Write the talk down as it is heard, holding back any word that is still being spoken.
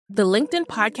The LinkedIn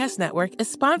Podcast Network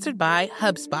is sponsored by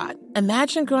HubSpot.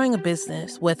 Imagine growing a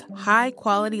business with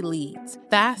high-quality leads,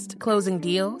 fast closing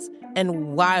deals,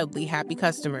 and wildly happy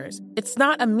customers. It's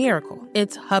not a miracle,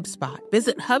 it's HubSpot.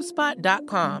 Visit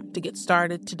HubSpot.com to get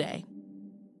started today.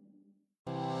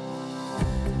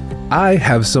 I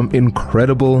have some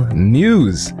incredible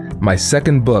news. My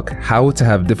second book, How to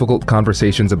Have Difficult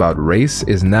Conversations About Race,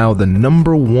 is now the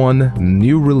 #1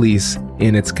 new release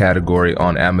in its category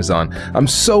on Amazon. I'm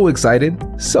so excited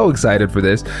for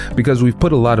this because we've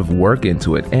put a lot of work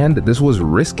into it, and this was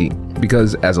risky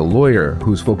because as a lawyer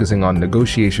who's focusing on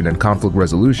negotiation and conflict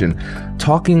resolution,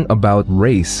 talking about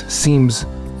race seems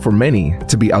for many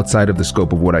to be outside of the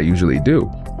scope of what I usually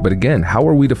do. But again, how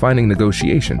are we defining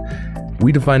negotiation?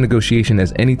 We define negotiation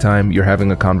as any time you're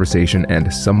having a conversation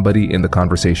and somebody in the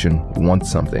conversation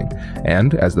wants something.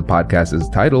 And as the podcast is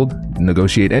titled,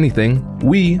 Negotiate Anything,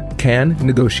 we can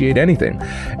negotiate anything.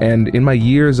 And in my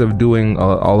years of doing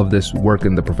all of this work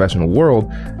in the professional world,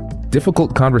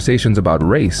 difficult conversations about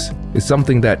race is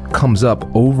something that comes up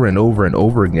over and over and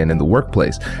over again in the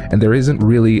workplace. And there isn't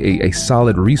really a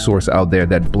solid resource out there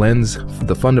that blends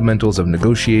the fundamentals of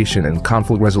negotiation and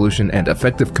conflict resolution and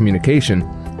effective communication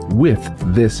with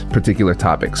this particular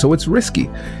topic. So it's risky.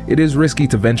 It is risky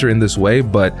to venture in this way,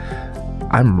 but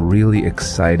I'm really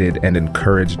excited and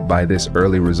encouraged by this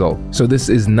early result. So this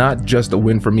is not just a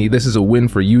win for me, this is a win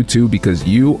for you too, because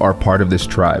you are part of this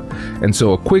tribe. And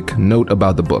so a quick note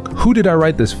about the book. Who did I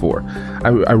write this for?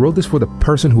 I wrote this for the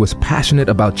person who is passionate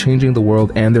about changing the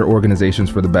world and their organizations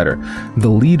for the better, the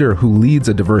leader who leads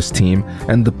a diverse team,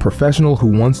 and the professional who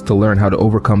wants to learn how to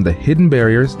overcome the hidden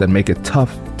barriers that make it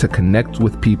tough to connect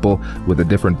with people with a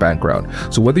different background.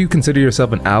 So whether you consider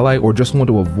yourself an ally or just want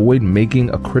to avoid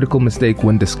making a critical mistake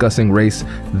when discussing race,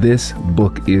 this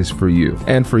book is for you.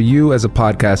 And for you as a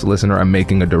podcast listener, I'm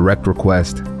making a direct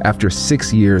request. After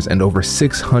 6 years and over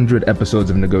 600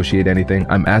 episodes of Negotiate Anything,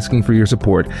 I'm asking for your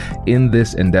support in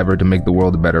this endeavor to make the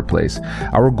world a better place.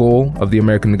 Our goal of the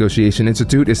American Negotiation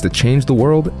Institute is to change the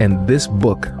world, and this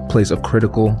book plays a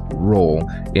critical role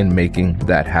in making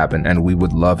that happen, and we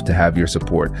would love to have your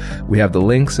support. We have the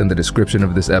links in the description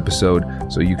of this episode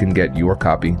so you can get your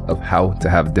copy of How to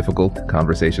Have Difficult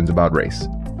Conversations About Race.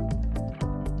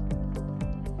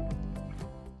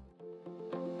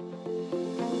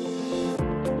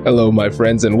 Hello, my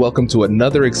friends, and welcome to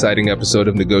another exciting episode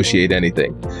of Negotiate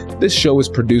Anything. This show is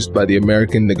produced by the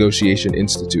American Negotiation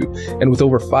Institute, and with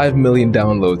over 5 million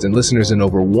downloads and listeners in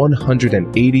over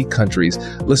 180 countries,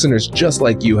 listeners just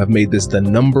like you have made this the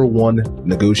 #1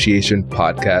 negotiation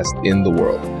podcast in the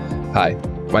world. Hi,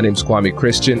 my name is Kwame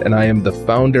Christian, and I am the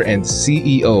founder and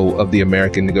CEO of the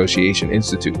American Negotiation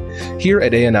Institute. Here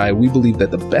at ANI, we believe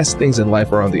that the best things in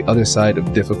life are on the other side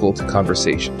of difficult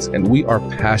conversations, and we are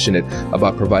passionate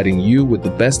about providing you with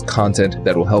the best content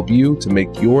that will help you to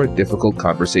make your difficult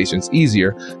conversations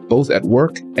easier, both at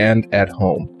work and at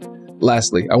home.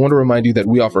 Lastly, I want to remind you that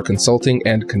we offer consulting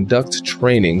and conduct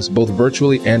trainings, both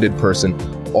virtually and in person,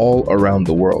 all around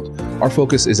the world. Our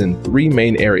focus is in 3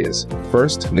 main areas.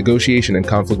 First, negotiation and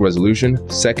conflict resolution.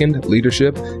 Second,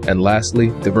 leadership. And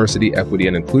lastly, diversity, equity,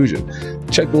 and inclusion.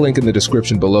 Check the link in the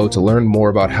description below to learn more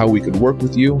about how we could work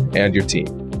with you and your team.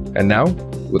 And now,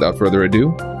 without further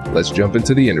ado, let's jump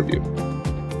into the interview.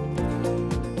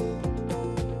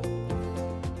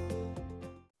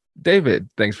 David,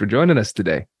 thanks for joining us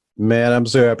today. Man, I'm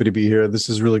so happy to be here. This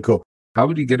is really cool. How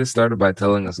would you get us started by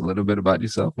telling us a little bit about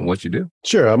yourself and what you do?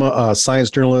 Sure. I'm a science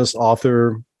journalist,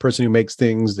 author, person who makes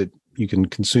things that you can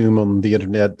consume on the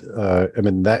internet. I'm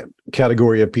in that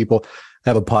category of people. I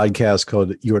have a podcast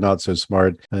called You Are Not So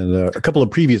Smart, and a couple of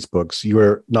previous books, You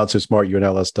Are Not So Smart, You Are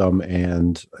Not Less Dumb,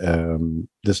 and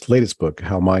this latest book,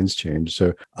 How Minds Change.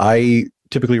 So I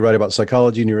typically write about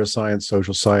psychology, neuroscience,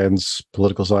 social science,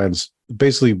 political science,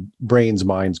 basically brains,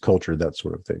 minds, culture, that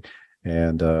sort of thing.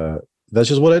 And that's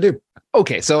just what I do.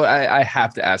 Okay, so I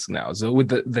have to ask now. So with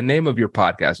the name of your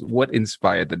podcast, what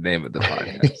inspired the name of the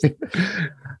podcast?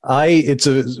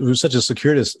 It was such a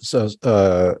circuitous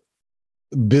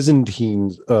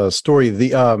Byzantine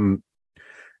story.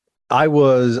 I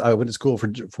went to school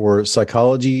for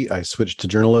psychology. I switched to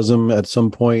journalism at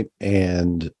some point,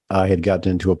 and I had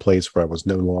gotten into a place where I was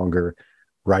no longer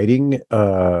writing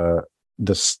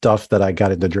the stuff that I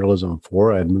got into journalism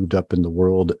for. I had moved up in the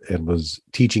world and was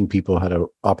teaching people how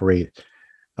to operate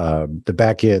the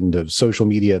back end of social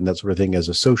media and that sort of thing as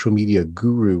a social media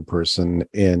guru person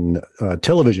in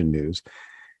television news.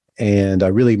 And I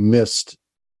really missed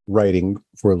writing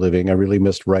for a living. I really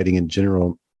missed writing in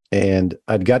general. And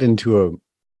I'd got into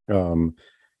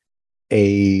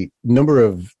a number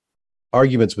of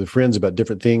arguments with friends about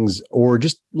different things, or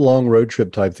just long road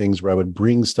trip type things where I would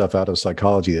bring stuff out of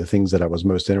psychology, the things that I was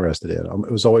most interested in.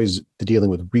 It was always dealing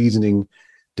with reasoning,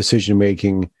 decision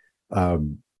making,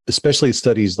 especially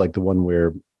studies like the one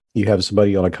where you have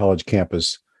somebody on a college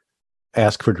campus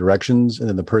ask for directions, and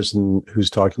then the person who's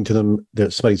talking to them,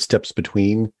 somebody steps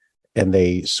between and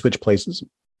they switch places.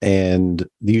 And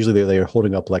usually they're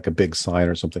holding up like a big sign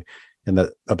or something, and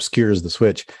that obscures the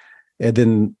switch. And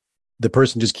then the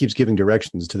person just keeps giving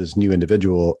directions to this new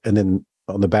individual. And then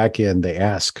on the back end, they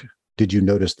ask, did you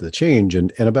notice the change?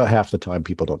 And about half the time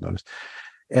people don't notice.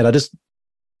 And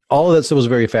all of that stuff was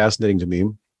very fascinating to me.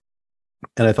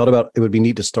 And I thought about, it would be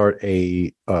neat to start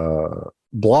a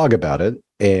blog about it.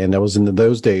 And I was in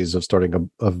those days of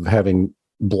of having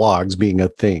blogs being a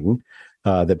thing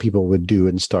that people would do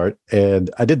and start. And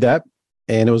I did that,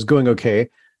 and it was going okay.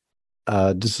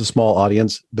 Just a small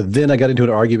audience. But then I got into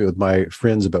an argument with my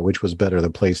friends about which was better,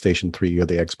 the PlayStation 3 or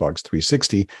the Xbox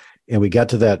 360. And we got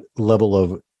to that level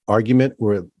of argument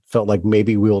where it felt like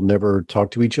maybe we'll never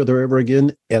talk to each other ever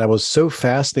again. And I was so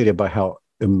fascinated by how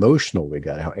emotional we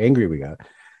got, how angry we got.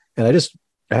 And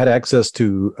I had access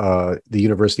to the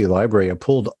university library. I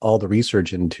pulled all the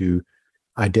research into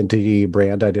identity,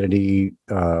 brand identity,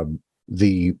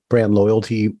 the brand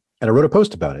loyalty, and I wrote a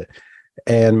post about it.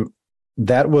 And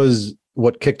that was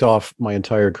what kicked off my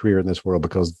entire career in this world,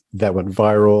 because that went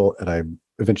viral and I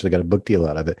eventually got a book deal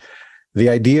out of it. The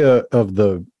idea of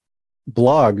the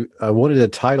blog, I wanted a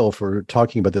title for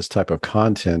talking about this type of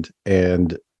content,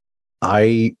 and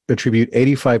I attribute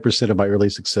 85% of my early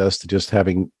success to just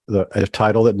having a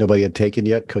title that nobody had taken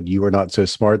yet, called You Are Not So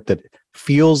Smart, that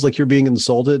feels like you're being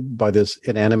insulted by this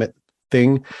inanimate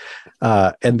thing.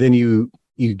 And then you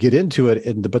get into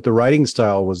it, but the writing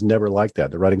style was never like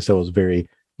that. The writing style was very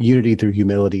unity through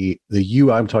humility. The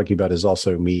you I'm talking about is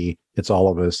also me. It's all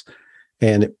of us.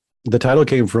 And the title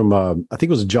came from, I think it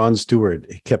was Jon Stewart.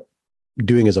 He kept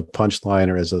doing as a punchline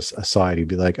or as a aside, he'd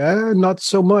be like, not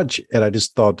so much. And I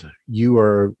just thought You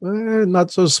Are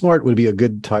Not So Smart would be a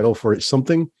good title for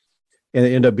something. And it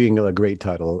ended up being a great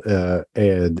title.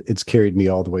 And it's carried me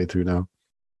all the way through now.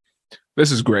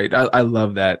 This is great. I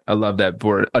love that. I love that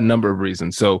for a number of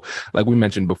reasons. So like we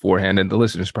mentioned beforehand, and the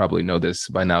listeners probably know this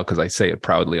by now because I say it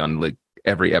proudly on like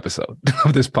every episode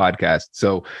of this podcast.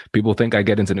 So people think I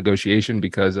get into negotiation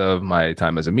because of my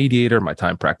time as a mediator, my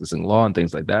time practicing law and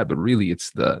things like that. But really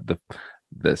it's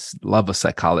this love of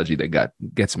psychology that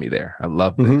gets me there. I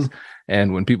love this.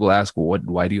 And when people ask, well,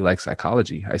 why do you like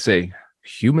psychology? I say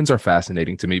humans are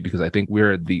fascinating to me because I think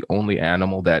we're the only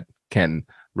animal that can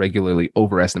regularly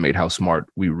overestimate how smart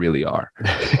we really are,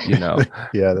 you know?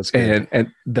 Yeah, that's good.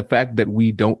 And the fact that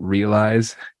we don't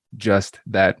realize just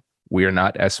that we're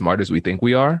not as smart as we think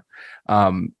we are,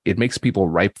 it makes people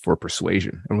ripe for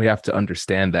persuasion. And we have to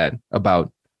understand that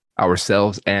about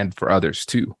ourselves and for others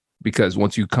too. Because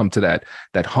once you come to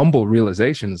that humble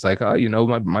realization, it's like, oh, you know,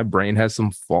 my brain has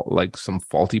some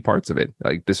faulty parts of it.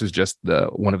 Like this is just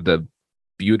one of the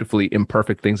beautifully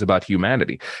imperfect things about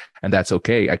humanity. And that's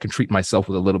okay. I can treat myself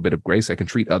with a little bit of grace. I can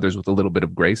treat others with a little bit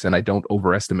of grace. And I don't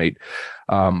overestimate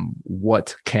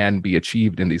what can be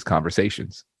achieved in these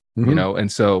conversations, you know?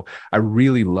 And so I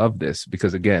really love this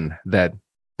because again, that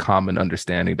common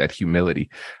understanding, that humility,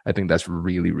 I think that's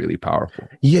really, really powerful.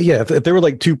 Yeah. If there were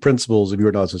like two principles of You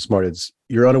Are Not So Smart, it's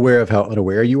you're unaware of how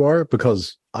unaware you are,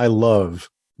 because I love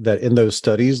that in those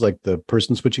studies, like the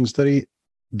person switching study,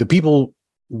 the people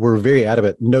were very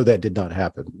adamant, no, that did not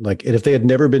happen. Like, and if they had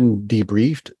never been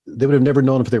debriefed, they would have never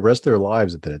known for the rest of their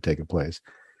lives that had taken place.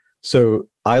 So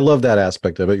I love that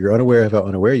aspect of it. You're unaware of how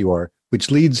unaware you are,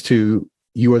 which leads to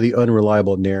you are the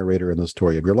unreliable narrator in the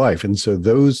story of your life. And so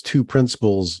those two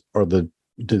principles are the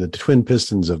twin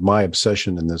pistons of my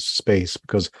obsession in this space,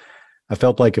 because I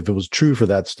felt like if it was true for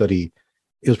that study,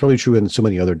 it was probably true in so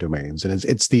many other domains. And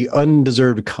it's the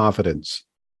undeserved confidence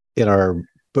in our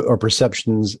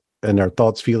perceptions and our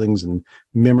thoughts, feelings, and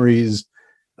memories,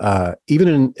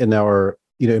 even in our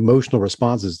emotional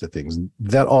responses to things.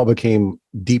 That all became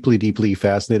deeply, deeply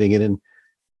fascinating, and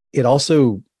it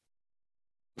also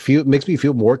makes me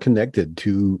feel more connected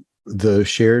to the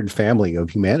shared family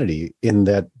of humanity, in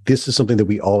that this is something that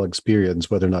we all experience,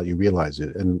 whether or not you realize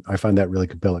it. And I find that really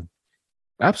compelling.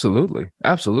 Absolutely.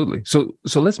 So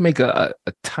let's make a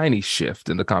tiny shift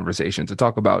in the conversation to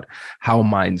talk about how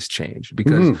minds change.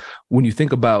 Because when you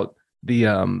think about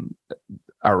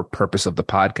our purpose of the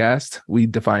podcast, we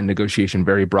define negotiation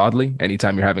very broadly.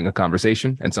 Anytime you're having a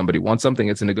conversation and somebody wants something,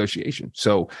 it's a negotiation.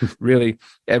 So really,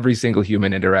 every single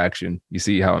human interaction, you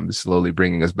see how I'm slowly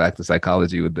bringing us back to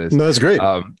psychology with this. No, that's great.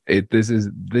 This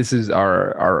is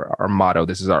our motto.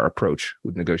 This is our approach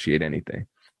with Negotiate Anything.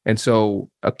 And so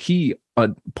a key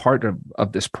part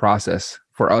of this process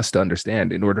for us to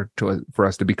understand in order for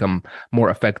us to become more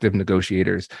effective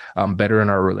negotiators, better in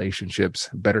our relationships,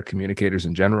 better communicators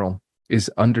in general, is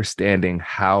understanding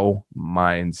how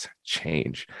minds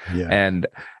change. Yeah. And,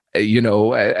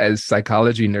 as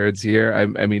psychology nerds here,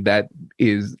 I mean, that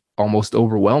is almost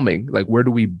overwhelming. Like, where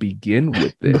do we begin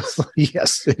with this?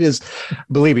 Yes, it is.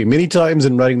 Believe me, many times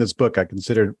in writing this book, I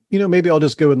considered, maybe I'll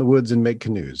just go in the woods and make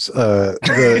canoes.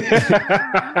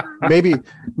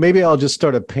 Maybe I'll just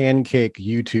start a pancake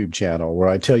YouTube channel where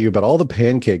I tell you about all the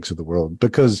pancakes of the world,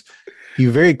 because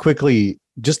you very quickly,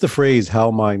 just the phrase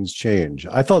 "how minds change."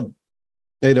 I thought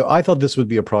this would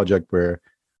be a project where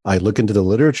I look into the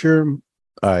literature,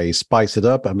 I spice it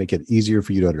up, I make it easier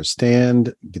for you to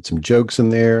understand, get some jokes in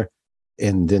there,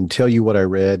 and then tell you what I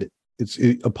read. It's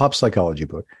a pop psychology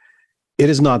book. It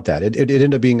is not that. It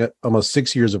ended up being almost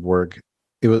 6 years of work.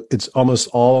 It's almost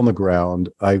all on the ground.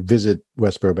 I visit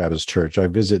Westboro Baptist Church. I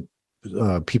visit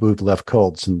people who've left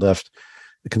cults and left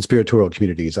the conspiratorial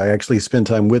communities. I actually spend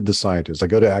time with the scientists. I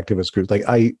go to activist groups.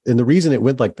 And the reason it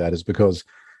went like that is because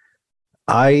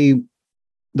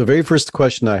the very first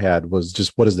question I had was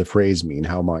just, what does the phrase mean?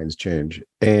 How minds change?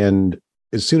 And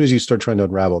as soon as you start trying to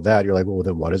unravel that, you're like, well,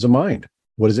 then what is a mind?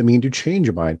 What does it mean to change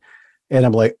a mind? And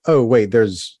I'm like, oh, wait,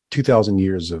 there's 2,000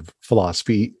 years of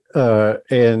philosophy.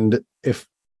 And if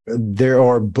there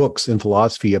are books in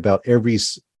philosophy about every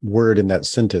word in that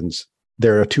sentence,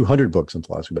 there are 200 books in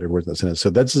philosophy about every word in that sentence. So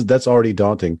that's already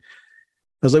daunting.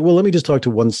 I was like, well, let me just talk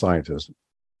to one scientist.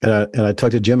 And I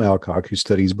talked to Jim Alcock, who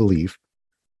studies belief.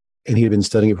 And he had been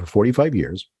studying it for 45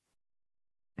 years.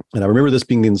 And I remember this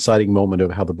being the inciting moment of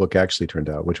how the book actually turned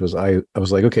out, which was I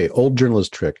was like, okay, old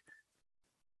journalist trick.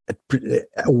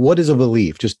 What is a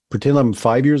belief? Just pretend I'm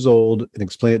 5 years old and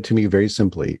explain it to me very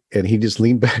simply. And he just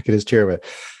leaned back in his chair and went,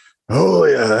 oh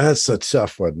yeah, that's a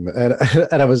tough one. And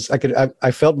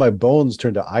I felt my bones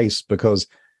turn to ice, because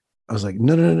I was like,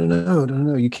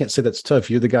 no, you can't say that's tough.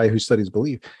 You're the guy who studies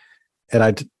belief. And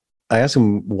I asked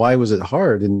him, why was it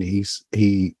hard? And he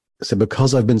said,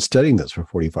 because I've been studying this for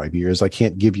 45 years, I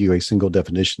can't give you a single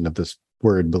definition of this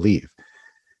word belief.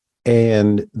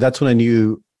 And that's when I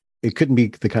knew it couldn't be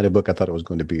the kind of book I thought it was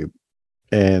going to be.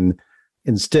 And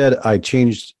instead, I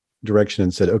changed direction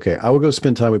and said, okay, I will go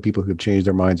spend time with people who've changed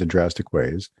their minds in drastic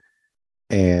ways,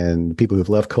 and people who've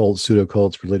left cults, pseudo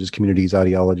cults, religious communities,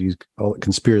 ideologies,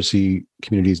 conspiracy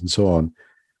communities, and so on.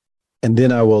 And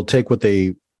then I will take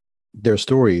their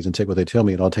stories and take what they tell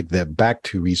me, and I'll take that back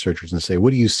to researchers and say,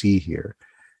 what do you see here?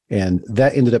 And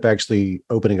that ended up actually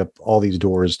opening up all these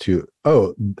doors to,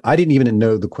 oh, I didn't even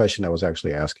know the question I was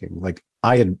actually asking. Like,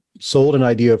 I had sold an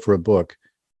idea for a book,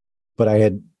 but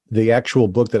the actual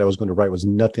book that I was going to write was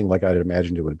nothing like I had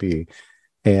imagined it would be.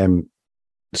 And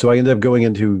so I ended up going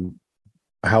into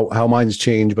how minds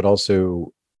change, but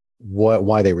also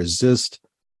why they resist,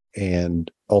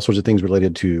 and all sorts of things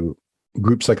related to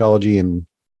group psychology. And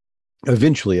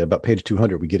eventually, about page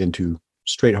 200, we get into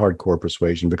straight hardcore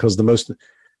persuasion, because the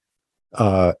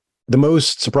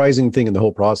most surprising thing in the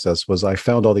whole process was I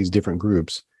found all these different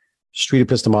groups: street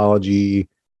epistemology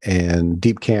and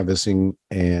deep canvassing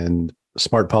and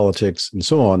smart politics and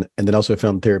so on. And then also I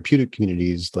found therapeutic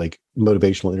communities like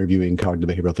motivational interviewing, cognitive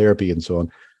behavioral therapy, and so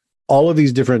on. All of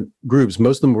these different groups,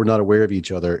 most of them were not aware of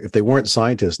each other. If they weren't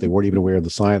scientists, they weren't even aware of the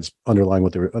science underpinning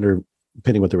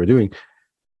what they were doing.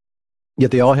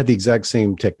 Yet they all had the exact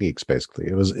same techniques, basically.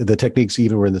 It was the techniques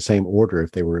even were in the same order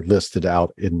if they were listed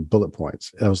out in bullet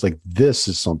points. And I was like, this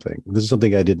is something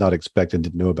I did not expect and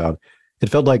didn't know about. It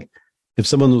felt like if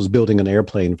someone was building an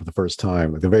airplane for the first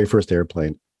time, like the very first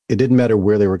airplane, it didn't matter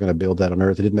where they were going to build that on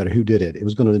Earth. It didn't matter who did it. It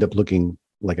was going to end up looking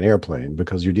like an airplane,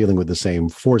 because you're dealing with the same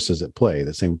forces at play,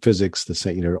 the same physics, the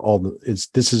same,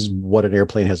 this is what an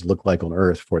airplane has to look like on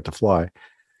Earth for it to fly.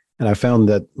 And I found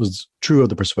that was true of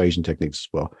the persuasion techniques as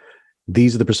well.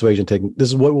 These are the persuasion techniques. This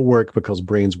is what will work because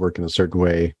brains work in a certain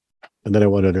way. And then I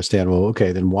want to understand, well,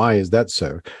 okay, then why is that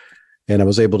so? And I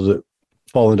was able to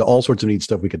fall into all sorts of neat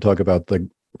stuff we could talk about, like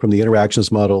from the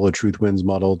interactions model, the truth wins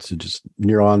model, to just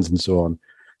neurons and so on.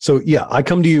 So yeah, I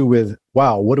come to you with,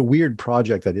 wow, what a weird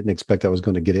project I didn't expect I was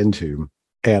going to get into.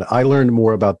 And I learned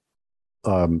more about,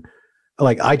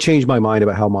 I changed my mind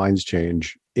about how minds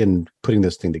change in putting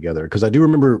this thing together. Because I do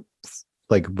remember,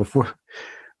 like before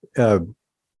I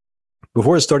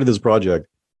started this project,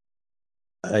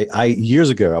 I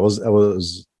years ago, I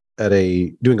was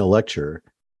doing a lecture,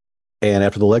 and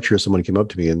after the lecture, someone came up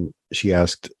to me and she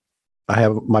asked,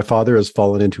 my father has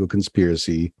fallen into a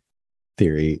conspiracy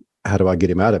theory. How do I get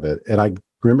him out of it? And I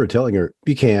remember telling her,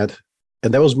 you can't.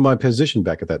 And that was my position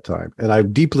back at that time. And I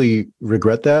deeply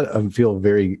regret that. I feel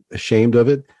very ashamed of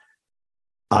it.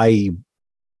 But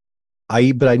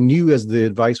I knew as the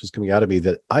advice was coming out of me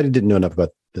that I didn't know enough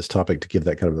about this topic to give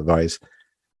that kind of advice.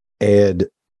 And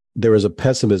there was a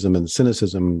pessimism and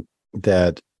cynicism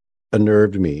that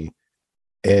unnerved me.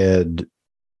 And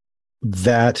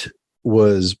that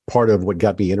was part of what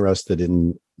got me interested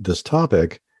in this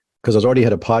topic, because I already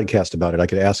had a podcast about it. I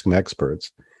could ask some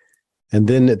experts. And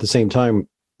then at the same time,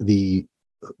 the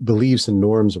beliefs and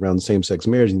norms around same-sex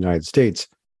marriage in the United States,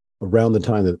 around the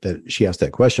time that she asked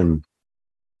that question,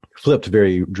 flipped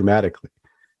very dramatically.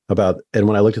 And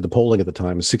when I looked at the polling at the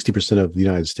time, 60% of the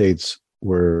United States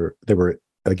were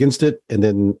against it. And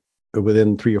then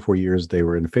within 3 or 4 years, they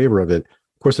were in favor of it.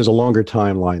 Of course, there's a longer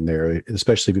timeline there,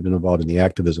 especially if you've been involved in the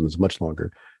activism, it's much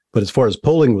longer. But as far as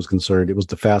polling was concerned, it was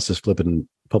the fastest flip in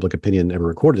public opinion ever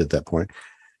recorded at that point.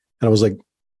 And I was like,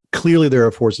 clearly there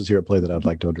are forces here at play that I'd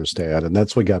like to understand. And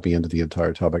that's what got me into the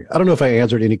entire topic. I don't know if I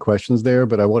answered any questions there,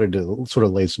 but I wanted to sort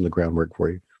of lay some of the groundwork for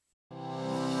you.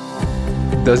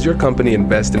 Does your company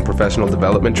invest in professional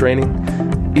development training?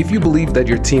 If you believe that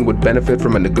your team would benefit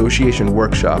from a negotiation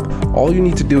workshop, all you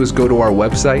need to do is go to our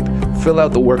website, fill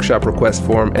out the workshop request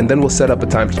form, and then we'll set up a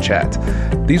time to chat.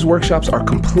 These workshops are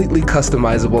completely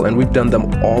customizable, and we've done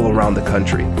them all around the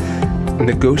country.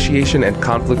 Negotiation and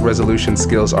conflict resolution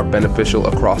skills are beneficial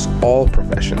across all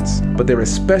professions, but they're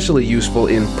especially useful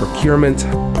in procurement,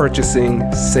 purchasing,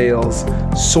 sales,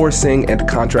 sourcing, and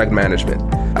contract management.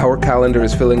 Our calendar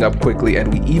is filling up quickly,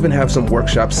 and we even have some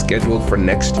workshops scheduled for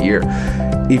next year.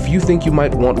 If you think you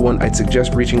might want one, I'd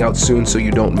suggest reaching out soon so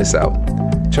you don't miss out.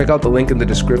 Check out the link in the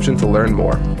description to learn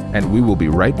more, and we will be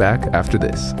right back after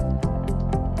this.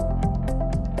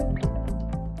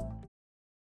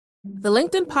 The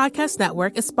LinkedIn Podcast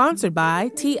Network is sponsored by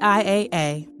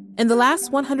TIAA. In the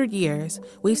last 100 years,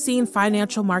 we've seen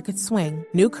financial markets swing,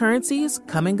 new currencies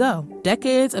come and go,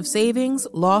 decades of savings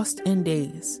lost in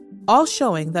days, all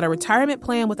showing that a retirement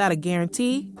plan without a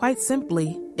guarantee, quite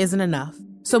simply, isn't enough.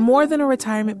 So more than a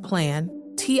retirement plan,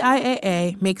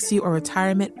 TIAA makes you a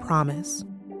retirement promise.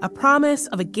 A promise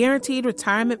of a guaranteed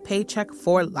retirement paycheck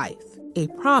for life. A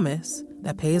promise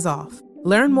that pays off.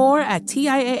 Learn more at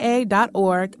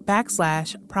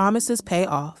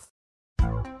TIAA.org/promisespayoff.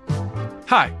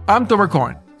 Hi, I'm Tomer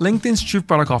Korn, LinkedIn's Chief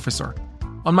Product Officer.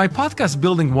 On my podcast,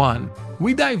 Building One,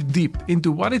 we dive deep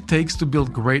into what it takes to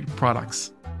build great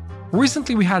products.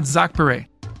 Recently, we had Zach Perret,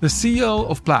 the CEO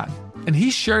of Plaid, and he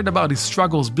shared about his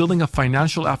struggles building a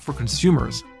financial app for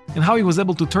consumers and how he was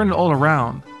able to turn it all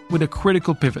around with a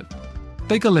critical pivot.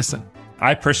 Take a listen.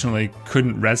 I personally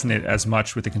couldn't resonate as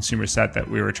much with the consumer set that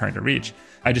we were trying to reach.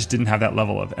 I just didn't have that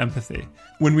level of empathy.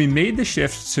 When we made the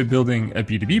shift to building a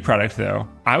B2B product, though,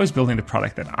 I was building the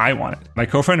product that I wanted. My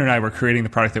co-founder and I were creating the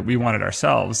product that we wanted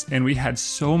ourselves, and we had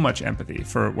so much empathy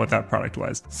for what that product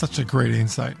was. Such a great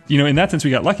insight. In that sense, we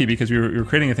got lucky because we were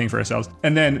creating a thing for ourselves.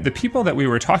 And then the people that we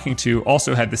were talking to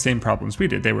also had the same problems we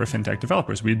did. They were fintech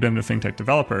developers. We'd been a fintech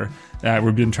developer.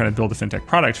 We'd been trying to build a fintech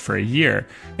product for a year.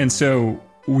 And so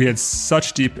we had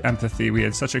such deep empathy. We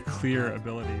had such a clear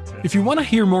ability to... If you want to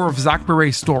hear more of Zach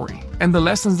Perret's story and the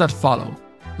lessons that follow,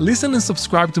 listen and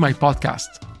subscribe to my podcast,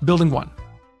 Building One.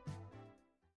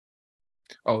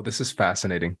 Oh, this is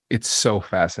fascinating. It's so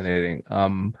fascinating.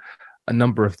 A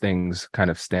number of things kind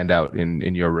of stand out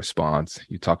in your response.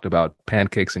 You talked about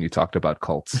pancakes and you talked about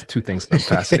cults. Two things I'm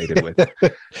fascinated with.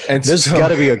 And there's got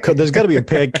to be a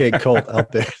pancake cult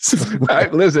out there.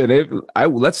 Listen,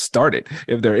 let's start it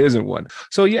if there isn't one.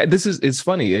 So yeah, it's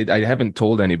funny. I haven't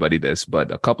told anybody this,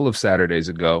 but a couple of Saturdays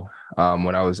ago,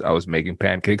 when I was making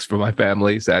pancakes for my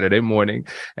family Saturday morning,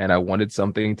 and I wanted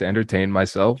something to entertain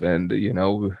myself, and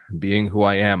being who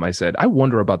I am, I said, I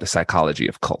wonder about the psychology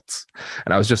of cults.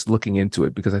 And I was just looking into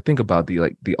it because I think about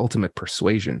the ultimate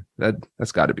persuasion.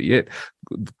 That's got to be it.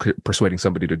 Persuading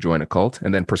somebody to join a cult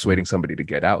and then persuading somebody to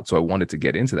get out. So I wanted to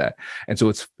get into that. And so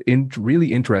it's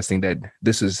really interesting that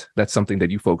that's something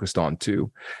that you focused on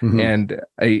too. Mm-hmm. And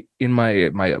in my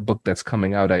book that's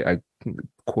coming out, I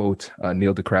quote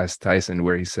Neil deGrasse Tyson,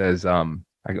 where he says, I'm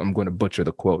going to butcher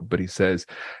the quote, but he says,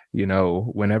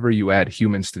 whenever you add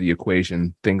humans to the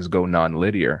equation, things go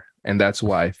non-linear. And that's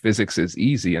why physics is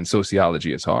easy and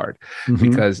sociology is hard. Mm-hmm.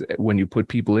 Because when you put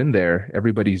people in there,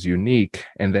 everybody's unique.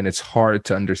 And then it's hard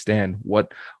to understand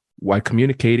why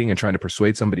communicating and trying to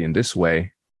persuade somebody in this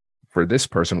way for this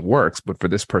person works, but for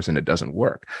this person, it doesn't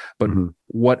work. But mm-hmm.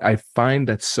 what I find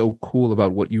that's so cool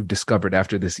about what you've discovered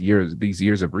after these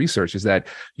years of research is that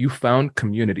you found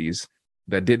communities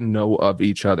that didn't know of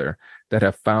each other, that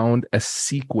have found a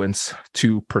sequence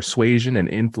to persuasion and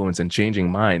influence and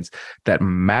changing minds that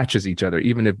matches each other,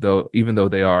 even though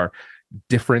they are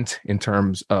different in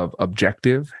terms of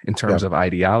objective, in terms of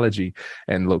ideology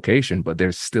and location, but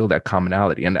there's still that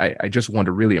commonality. And I just want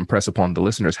to really impress upon the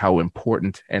listeners how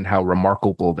important and how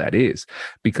remarkable that is,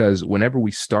 because whenever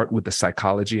we start with the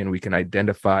psychology and we can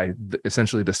identify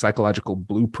essentially the psychological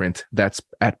blueprint that's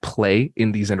at play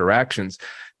in these interactions,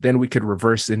 then we could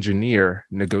reverse engineer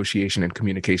negotiation and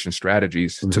communication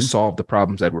strategies to solve the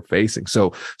problems that we're facing.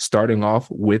 So starting off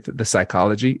with the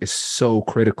psychology is so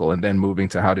critical, and then moving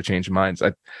to how to change minds.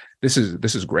 This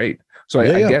is great. So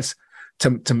I guess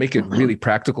to make it really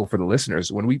practical for the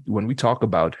listeners, when we talk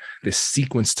about this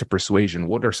sequence to persuasion,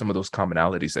 what are some of those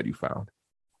commonalities that you found?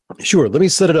 Sure. Let me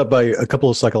set it up by a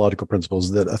couple of psychological principles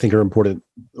that I think are important.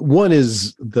 One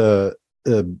is the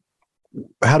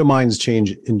how do minds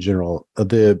change in general?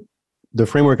 The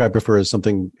framework I prefer is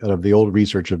something out of the old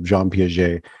research of Jean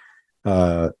Piaget.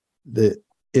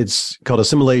 It's called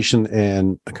assimilation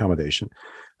and accommodation.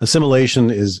 Assimilation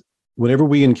is whenever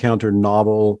we encounter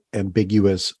novel,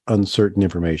 ambiguous, uncertain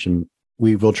information,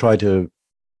 we will try to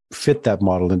fit that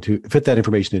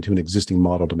information into an existing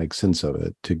model to make sense of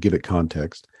it, to give it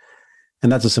context. And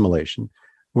that's assimilation.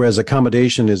 Whereas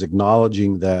accommodation is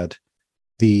acknowledging that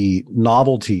the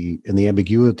novelty and the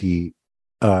ambiguity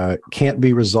can't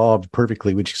be resolved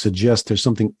perfectly, which suggests there's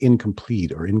something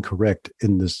incomplete or incorrect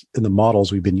in the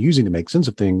models we've been using to make sense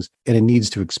of things, and it needs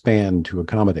to expand to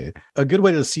accommodate. A good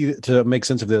way to make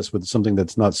sense of this with something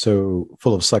that's not so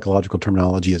full of psychological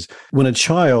terminology is when a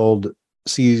child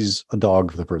sees a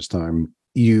dog for the first time,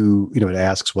 it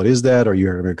asks, what is that? Or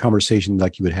you're having a conversation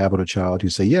like you would have with a child who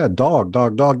say, yeah, dog,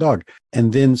 dog, dog, dog.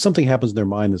 And then something happens in their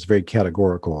mind that's very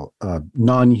categorical,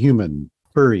 non-human,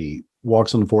 furry,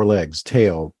 walks on four legs,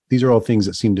 tail. These are all things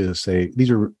that seem to say,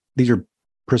 these are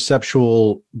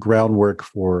perceptual groundwork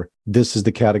for this is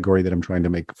the category that I'm trying to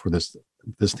make for this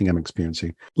thing I'm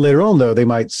experiencing. Later on, though, they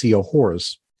might see a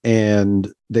horse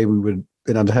and they would,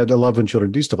 and I love when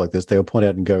children do stuff like this, they'll point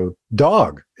out and go,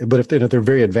 dog. But if they're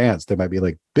very advanced, they might be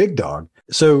like, big dog.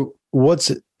 So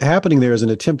what's happening there is an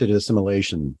attempt at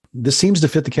assimilation. This seems to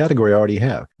fit the category I already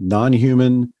have.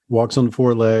 Non-human, walks on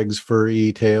four legs,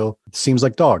 furry, tail. It seems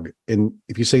like dog. And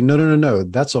if you say, no,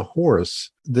 that's a horse,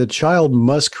 the child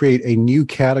must create a new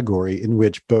category in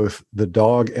which both the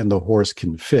dog and the horse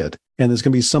can fit. And there's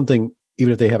going to be something,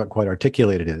 even if they haven't quite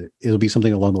articulated it, it'll be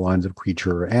something along the lines of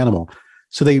creature or animal.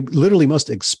 So they literally must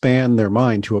expand their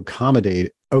mind to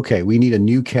accommodate, okay, we need a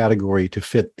new category to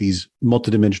fit these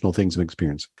multidimensional things of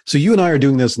experience. So you and I are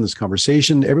doing this in this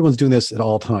conversation. Everyone's doing this at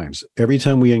all times. Every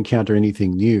time we encounter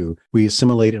anything new, we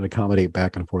assimilate and accommodate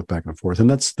back and forth, back and forth. And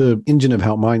that's the engine of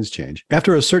how minds change.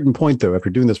 After a certain point, though, after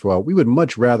doing this for a while, we would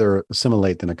much rather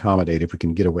assimilate than accommodate if we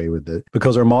can get away with it.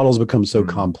 Because our models become so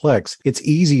complex, it's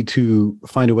easy to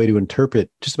find a way to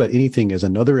interpret just about anything as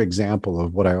another example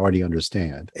of what I already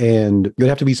understand. And it would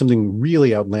have to be something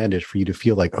really outlandish for you to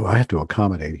feel like, oh, I have to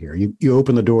accommodate here. You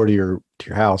open the door to your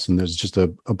house and there's just a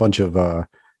bunch of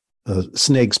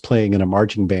snakes playing in a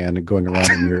marching band and going around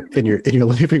in your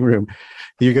living room.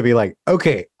 You're gonna be like,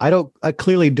 okay, I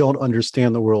clearly don't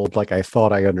understand the world like I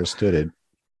thought I understood it.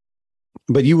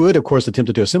 But you would, of course,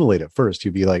 attempt to assimilate it first.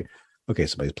 You'd be like, okay,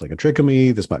 somebody's playing a trick on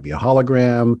me. This might be a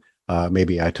hologram.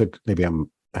 Maybe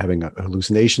I'm having a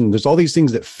hallucination. There's all these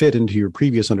things that fit into your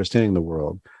previous understanding of the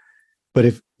world. But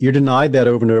if you're denied that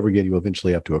over and over again, you will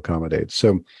eventually have to accommodate.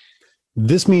 So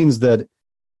this means that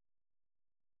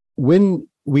when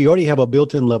we already have a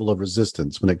built-in level of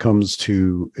resistance when it comes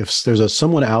to, if there's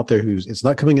someone out there it's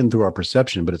not coming in through our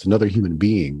perception, but it's another human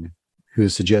being who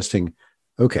is suggesting,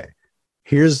 okay,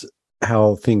 here's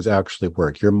how things actually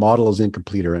work. Your model is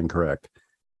incomplete or incorrect.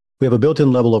 We have a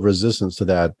built-in level of resistance to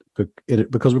that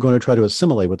because we're going to try to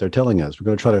assimilate what they're telling us. We're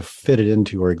going to try to fit it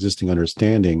into our existing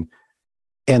understanding.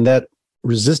 And that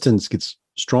resistance gets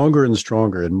stronger and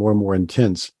stronger and more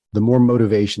intense the more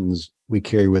motivations we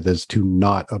carry with us to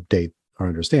not update our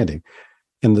understanding.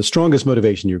 And the strongest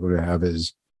motivation you're going to have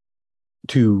is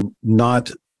to not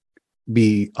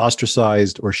be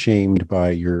ostracized or shamed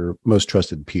by your most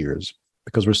trusted peers,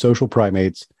 because we're social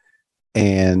primates.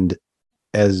 And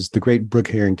as the great Brooke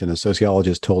Harrington, a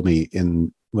sociologist, told me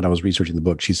when I was researching the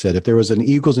book, she said, if there was an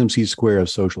E equals MC square of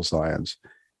social science,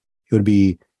 it would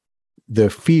be the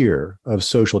fear of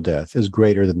social death is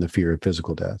greater than the fear of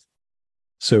physical death.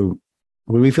 So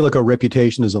when we feel like our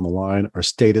reputation is on the line, our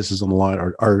status is on the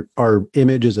line, our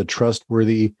image as a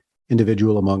trustworthy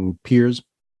individual among peers,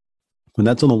 when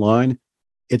that's on the line,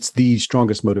 it's the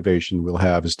strongest motivation we'll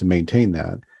have is to maintain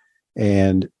that.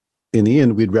 And in the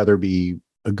end, we'd rather be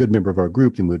a good member of our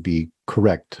group than would be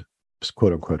correct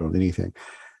quote unquote, on anything.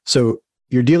 So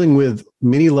you're dealing with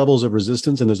many levels of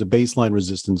resistance, and there's a baseline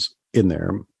resistance in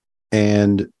there.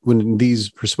 And when these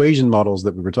persuasion models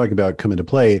that we were talking about come into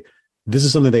play, this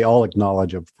is something they all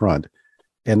acknowledge up front.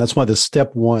 And that's why the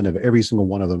step one of every single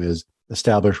one of them is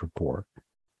establish rapport.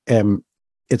 And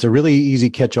it's a really easy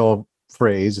catch-all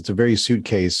phrase. It's a very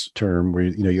suitcase term where,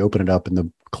 you open it up and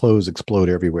the clothes explode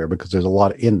everywhere because there's a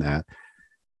lot in that.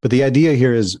 But the idea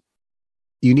here is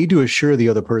you need to assure the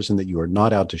other person that you are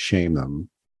not out to shame them,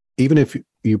 even if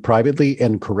you privately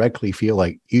and correctly feel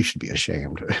like you should be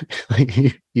ashamed. Like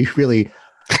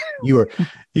you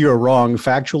are wrong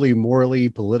factually, morally,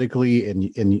 politically,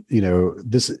 and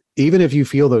this, even if you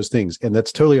feel those things, and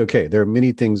that's totally okay. There are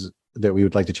many things that we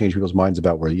would like to change people's minds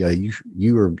about where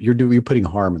you're putting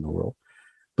harm in the world.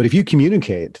 But if you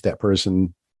communicate to that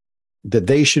person that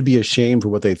they should be ashamed for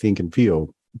what they think and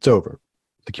feel, it's over.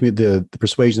 The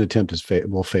persuasion attempt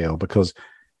will fail because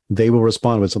they will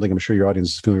respond with something I'm sure your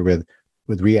audience is familiar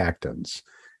with reactance.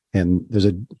 And there's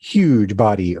a huge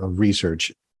body of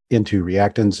research into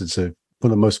reactance. It's one of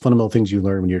the most fundamental things you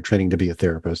learn when you're training to be a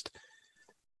therapist.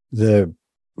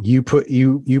 You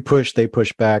push, they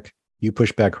push back. You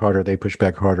push back harder, they push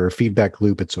back harder. Feedback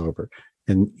loop, it's over.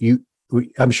 And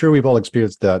I'm sure we've all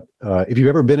experienced that. If you've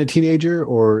ever been a teenager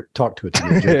or talked to a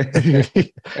teenager,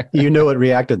 you know what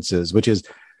reactance is, which is,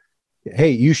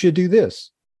 hey, you should do this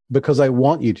because I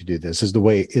want you to do this, is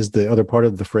the other part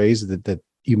of the phrase that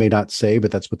you may not say,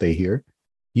 but that's what they hear.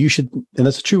 You should, and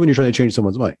that's true when you're trying to change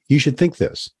someone's mind. You should think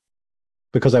this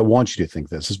because I want you to think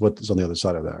this, is what's on the other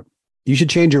side of that. You should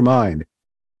change your mind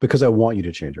because I want you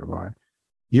to change your mind.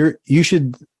 You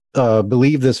should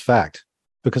believe this fact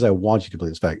because I want you to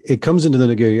believe this fact. It comes into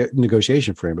the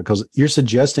negotiation frame because you're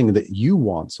suggesting that you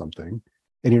want something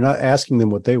and you're not asking them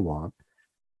what they want.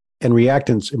 And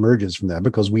reactance emerges from that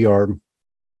because we are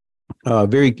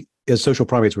as social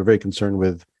primates, we're very concerned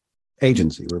with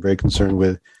agency. We're very concerned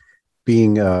with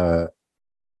being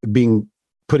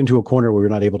put into a corner where we're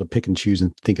not able to pick and choose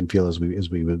and think and feel as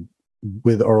we would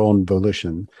with our own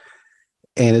volition.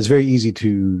 And it's very easy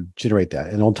to generate that.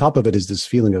 And on top of it is this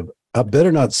feeling of, I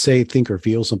better not say, think, or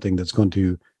feel something that's going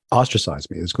to ostracize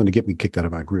me. It's going to get me kicked out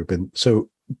of my group. And so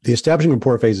the establishing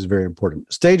rapport phase is very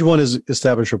important. Stage one is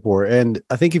establish rapport. And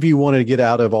I think if you wanted to get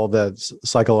out of all that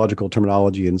psychological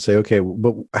terminology and say, okay,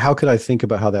 but how could I think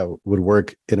about how that would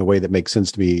work in a way that makes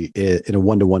sense to me in a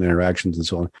one-to-one interactions and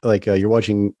so on? Like you're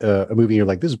watching a movie and you're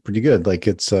like, this is pretty good. Like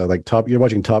it's you're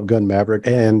watching Top Gun Maverick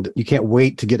and you can't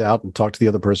wait to get out and talk to the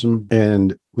other person.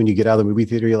 And when you get out of the movie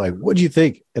theater, you're like, what do you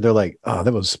think? And they're like, oh,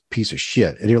 that was a piece of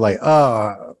shit. And you're like,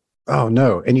 oh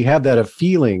no. And you have that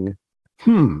feeling,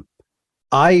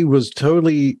 I was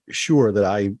totally sure that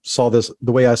I saw this,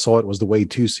 the way I saw it was the way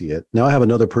to see it. Now I have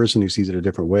another person who sees it a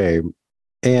different way.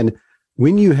 And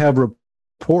when you have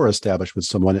rapport established with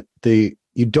someone,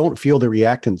 you don't feel the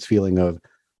reactance feeling of,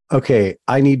 okay,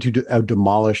 I need to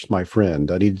demolish my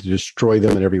friend. I need to destroy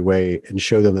them in every way and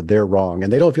show them that they're wrong.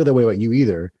 And they don't feel that way about you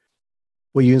either.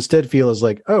 What you instead feel is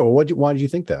like, oh, why did you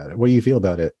think that? What do you feel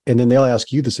about it? And then they'll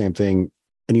ask you the same thing.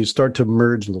 And you start to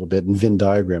merge a little bit and Venn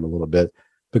diagram a little bit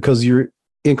because your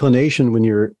inclination when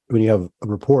you have a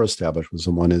rapport established with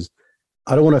someone is,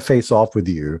 I don't want to face off with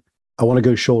you. I want to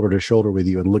go shoulder to shoulder with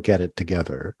you and look at it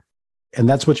together. And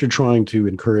that's what you're trying to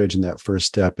encourage in that first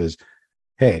step is,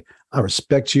 hey, I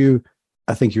respect you.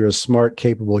 I think you're a smart,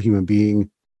 capable human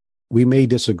being. We may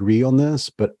disagree on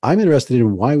this, but I'm interested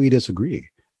in why we disagree.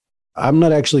 I'm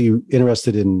not actually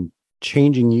interested in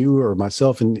changing you or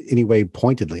myself in any way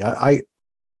pointedly.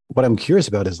 What I'm curious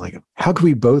about is like, how can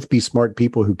we both be smart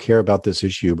people who care about this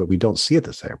issue, but we don't see it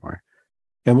the same way?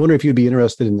 And I wonder if you'd be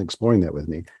interested in exploring that with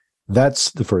me.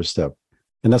 That's the first step.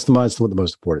 And that's the most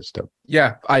important step.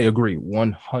 Yeah, I agree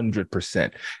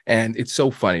 100%. And it's so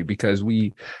funny because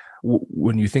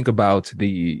when you think about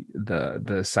the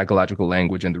psychological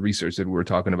language and the research that we were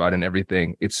talking about and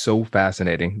everything, it's so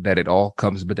fascinating that it all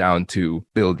comes down to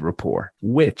build rapport,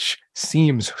 which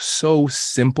seems so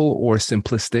simple or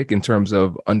simplistic in terms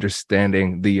of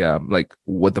understanding the like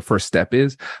what the first step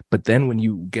is. But then when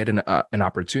you get an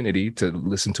opportunity to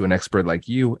listen to an expert like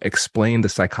you explain the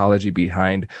psychology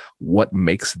behind what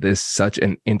makes this such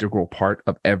an integral part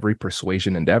of every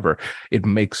persuasion endeavor, it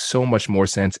makes so much more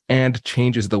sense and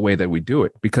changes the way that we do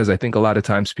it. Because I think a lot of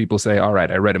times people say, all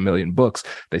right, I read a million books.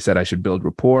 They said I should build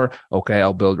rapport. Okay,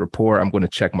 I'll build rapport. I'm going to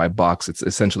check my box. It's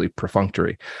essentially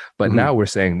perfunctory. But now we're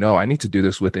saying, no, I need to do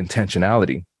this with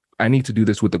intentionality. I need to do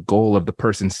this with the goal of the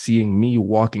person seeing me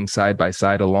walking side by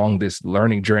side along this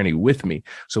learning journey with me,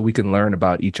 so we can learn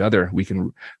about each other. We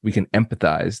can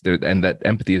empathize there, and that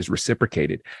empathy is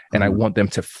reciprocated. And I want them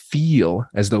to feel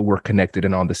as though we're connected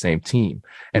and on the same team,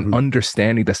 and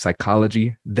understanding the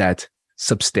psychology that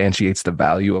substantiates the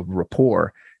value of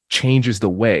rapport changes the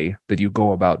way that you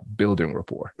go about building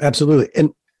rapport. Absolutely.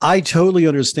 And I totally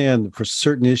understand for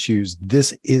certain issues,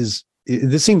 this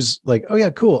seems like, oh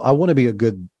yeah, cool. I want to be a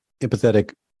good,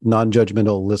 empathetic,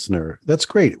 non-judgmental listener. That's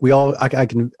great.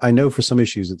 I know for some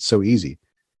issues it's so easy.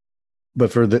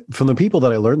 But from the people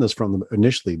that I learned this from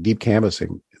initially, deep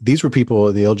canvassing, these were people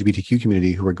in the LGBTQ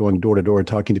community who were going door to door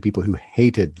talking to people who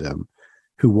hated them,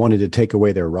 who wanted to take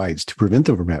away their rights, to prevent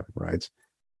them from having rights.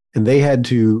 And they had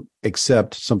to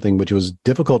accept something which was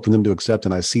difficult for them to accept.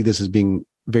 And I see this as being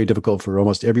very difficult for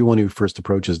almost everyone who first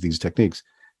approaches these techniques.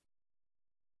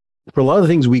 For a lot of the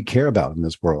things we care about in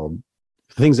this world,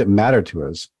 the things that matter to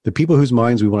us, the people whose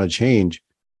minds we want to change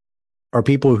are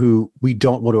people who we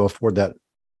don't want to afford that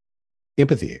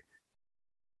empathy.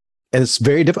 And it's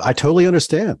very difficult. I totally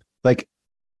understand. Like,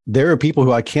 there are people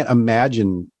who I can't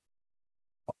imagine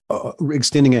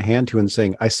extending a hand to and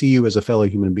saying, I see you as a fellow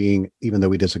human being, even though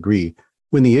we disagree,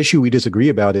 when the issue we disagree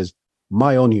about is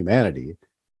my own humanity,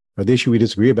 or the issue we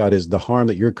disagree about is the harm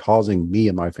that you're causing me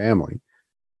and my family.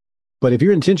 But if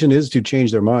your intention is to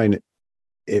change their mind,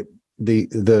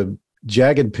 the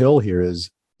jagged pill here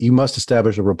is you must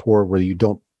establish a rapport where you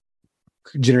don't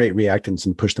generate reactants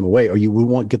and push them away, or you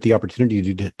won't get the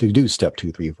opportunity to do step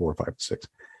 2, 3, 4, 5, 6.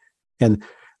 And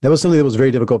that was something that was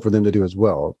very difficult for them to do as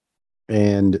well.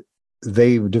 And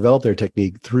they developed their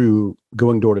technique through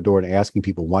going door to door and asking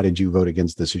people, why did you vote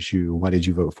against this issue? Why did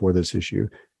you vote for this issue?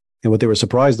 And what they were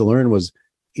surprised to learn was,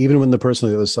 even when the person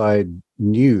on the other side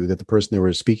knew that the person they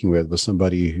were speaking with was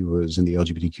somebody who was in the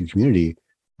LGBTQ community,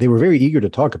 they were very eager to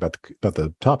talk about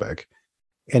the topic.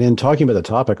 And in talking about the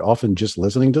topic, often just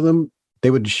listening to them,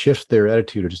 they would shift their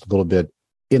attitude just a little bit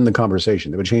in the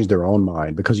conversation. They would change their own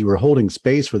mind because you were holding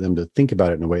space for them to think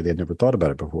about it in a way they'd never thought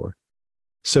about it before.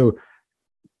 So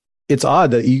it's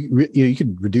odd that you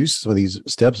could reduce some of these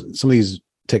steps, some of these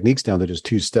techniques down to just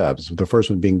 2 steps. The first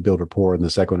one being build rapport, and the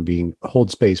second one being hold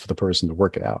space for the person to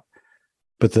work it out.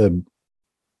 But the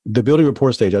building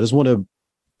rapport stage, I just want to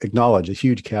acknowledge a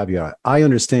huge caveat. I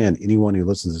understand anyone who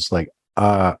listens is like,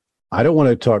 I don't want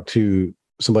to talk to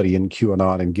somebody in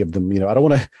QAnon and give them, I don't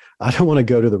want to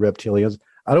go to the reptilians.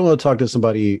 I don't want to talk to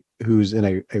somebody who's in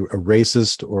a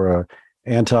racist or a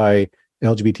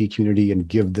anti-LGBT community and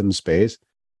give them space.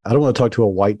 I don't want to talk to a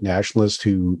white nationalist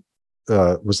who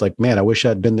was like, man, I wish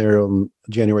I'd been there on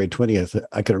January 20th.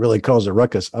 I could have really caused a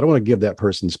ruckus. I don't want to give that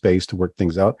person space to work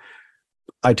things out.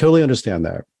 I totally understand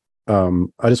that.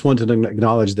 I just wanted to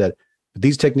acknowledge that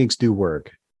these techniques do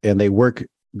work, and they work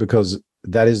because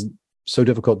that is so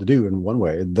difficult to do in one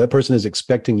way. That person is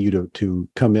expecting you to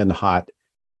come in hot,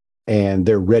 and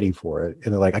they're ready for it.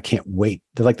 And they're like, I can't wait.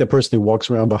 They're like the person who walks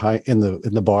around behind in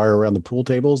the bar around the pool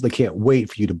tables. They can't wait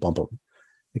for you to bump them.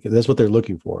 That's what they're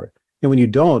looking for. And when you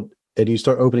don't, and you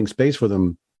start opening space for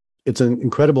them, it's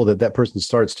incredible that person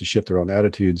starts to shift their own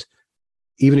attitudes,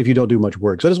 even if you don't do much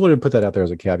work. So I just wanted to put that out there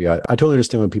as a caveat. I totally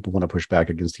understand when people want to push back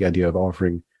against the idea of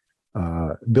offering,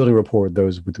 building rapport with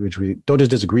those with which we don't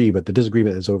just disagree, but the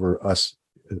disagreement is over us.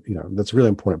 That's a really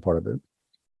important part of it.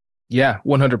 Yeah,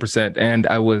 100%. And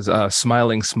I was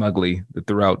smiling smugly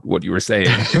throughout what you were saying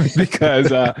because,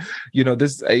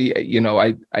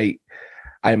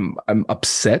 I'm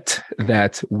upset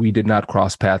that we did not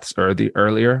cross paths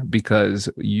earlier, because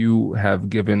you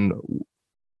have given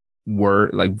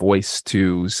voice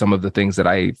to some of the things that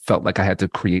I felt like I had to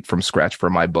create from scratch for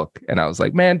my book. And I was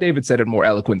like, man, David said it more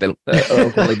eloquently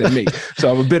than me.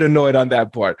 So I'm a bit annoyed on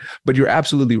that part. But you're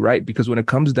absolutely right, because when it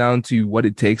comes down to what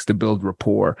it takes to build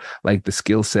rapport, like the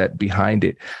skill set behind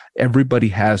it, everybody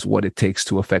has what it takes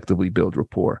to effectively build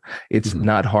rapport. It's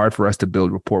not hard for us to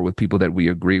build rapport with people that we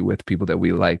agree with, people that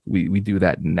we like. We do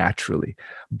that naturally.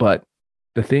 But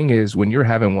the thing is, when you're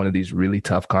having one of these really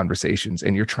tough conversations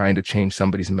and you're trying to change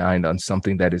somebody's mind on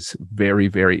something that is very,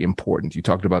 very important, you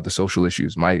talked about the social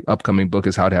issues. My upcoming book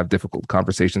is How to Have Difficult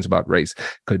Conversations About Race.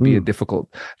 Could be a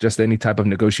difficult, just any type of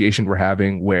negotiation we're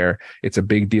having where it's a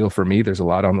big deal for me. There's a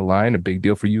lot on the line. A big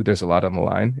deal for you. There's a lot on the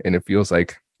line. And it feels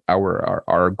like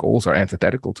our goals are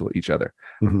antithetical to each other.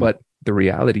 But the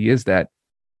reality is that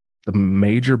the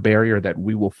major barrier that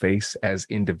we will face as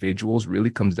individuals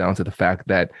really comes down to the fact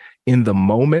that in the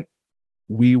moment,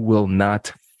 we will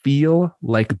not feel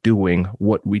like doing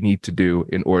what we need to do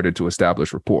in order to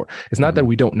establish rapport. It's not that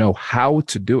we don't know how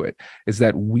to do it. It's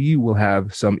that we will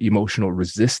have some emotional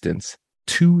resistance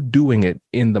to doing it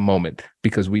in the moment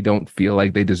because we don't feel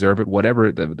like they deserve it,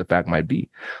 whatever the fact might be.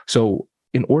 So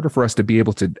in order for us to be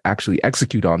able to actually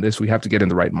execute on this, we have to get in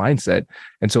the right mindset.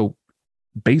 And so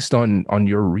based on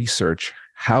your research,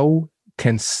 how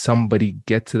can somebody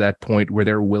get to that point where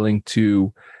they're willing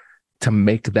to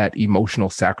make that emotional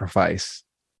sacrifice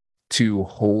to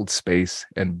hold space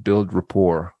and build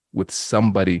rapport with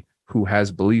somebody who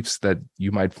has beliefs that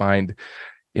you might find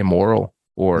immoral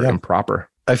or improper?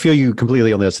 I feel you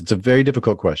completely on this. It's a very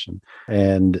difficult question.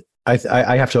 And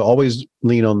I have to always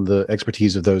lean on the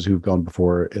expertise of those who've gone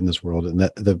before in this world. And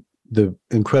that the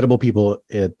incredible people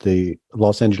at the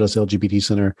Los Angeles LGBT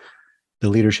Center, the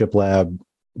Leadership Lab,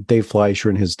 Dave Fleischer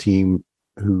and his team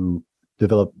who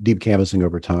developed deep canvassing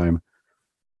over time,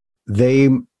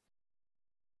 because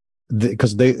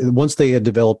once they had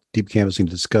developed deep canvassing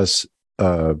to discuss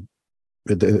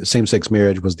the same-sex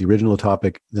marriage was the original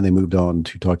topic, then they moved on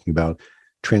to talking about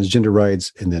transgender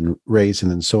rights and then race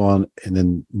and then so on, and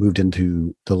then moved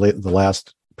into the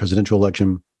last presidential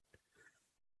election.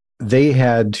 They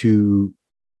had to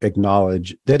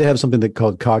acknowledge, they had to have something they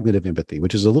called cognitive empathy,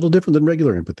 which is a little different than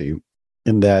regular empathy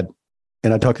in that,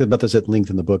 and I talked about this at length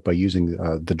in the book by using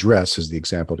the dress as the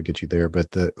example to get you there, but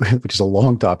which is a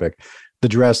long topic, the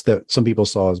dress that some people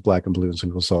saw as black and blue and some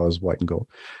people saw as white and gold.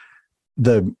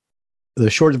 The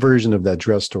short version of that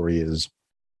dress story is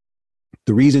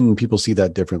the reason people see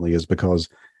that differently is because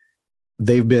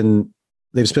they've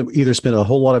spent a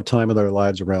whole lot of time in their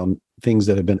lives around things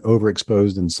that have been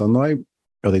overexposed in sunlight,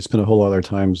 or they spend a whole lot of their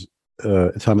time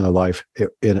in their life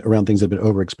around things that have been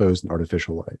overexposed in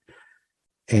artificial light.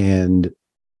 And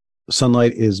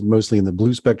sunlight is mostly in the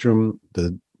blue spectrum,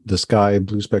 the sky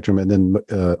blue spectrum, and then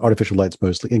artificial light's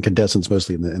mostly incandescence,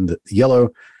 mostly in the yellow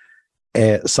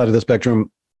side of the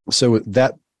spectrum. So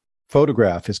that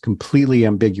photograph is completely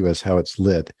ambiguous how it's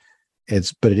lit.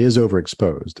 But it is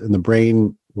overexposed, and the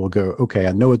brain will go, okay,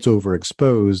 I know it's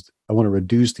overexposed. I want to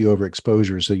reduce the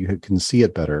overexposure so you can see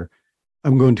it better.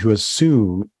 I'm going to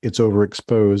assume it's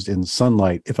overexposed in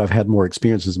sunlight if I've had more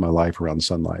experiences in my life around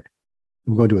sunlight.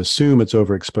 I'm going to assume it's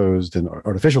overexposed in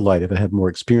artificial light if I had more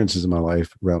experiences in my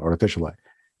life around artificial light.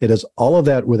 It is all of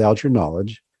that without your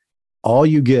knowledge. All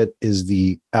you get is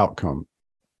the outcome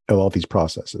of all these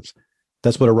processes.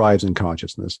 That's what arrives in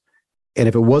consciousness. And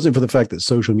if it wasn't for the fact that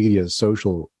social media is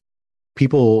social,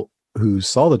 people who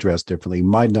saw the dress differently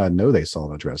might not know they saw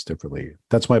the dress differently.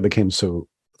 That's why it became so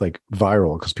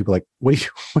viral, because people are like,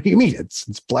 what do you mean?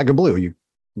 It's black and blue. You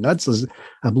nuts?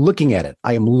 I'm looking at it.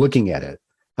 I am looking at it.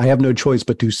 I have no choice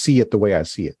but to see it the way I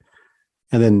see it.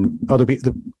 And then other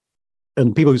people,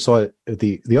 and people who saw it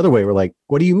the other way were like,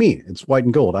 what do you mean? It's white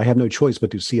and gold. I have no choice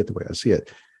but to see it the way I see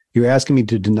it. You're asking me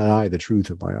to deny the truth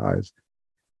of my eyes.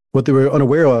 What they were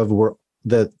unaware of were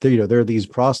that there are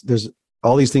there's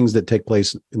all these things that take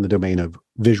place in the domain of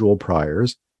visual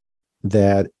priors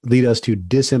that lead us to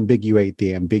disambiguate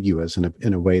the ambiguous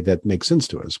in a way that makes sense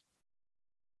to us.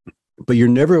 But you're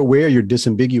never aware you're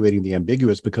disambiguating the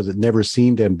ambiguous because it never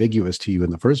seemed ambiguous to you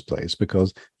in the first place,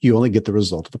 because you only get the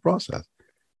result of the process.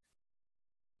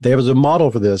 There was a model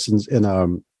for this in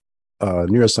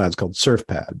neuroscience called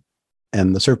SURFPAD.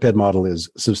 And the SURFPAD model is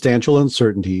substantial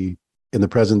uncertainty in the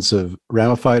presence of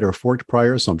ramified or forked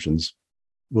prior assumptions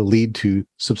will lead to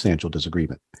substantial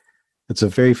disagreement. It's a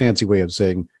very fancy way of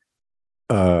saying,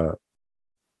 when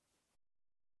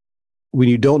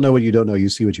you don't know what you don't know, you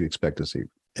see what you expect to see.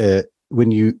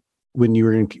 When you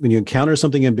encounter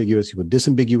something ambiguous, you will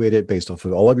disambiguate it based off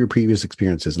of all of your previous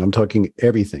experiences. And I'm talking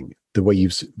everything, the way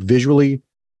you've visually,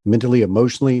 mentally,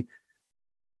 emotionally,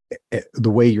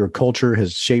 the way your culture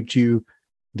has shaped you,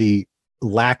 the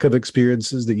lack of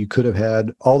experiences that you could have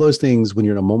had, all those things, when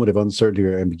you're in a moment of uncertainty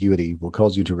or ambiguity, will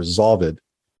cause you to resolve it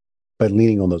by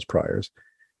leaning on those priors.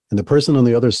 And the person on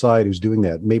the other side who's doing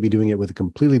that may be doing it with a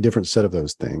completely different set of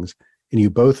those things. And you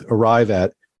both arrive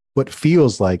at what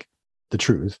feels like the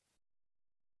truth,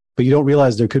 but you don't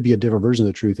realize there could be a different version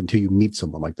of the truth until you meet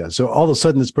someone like that. So all of a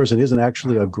sudden, this person isn't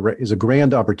actually is a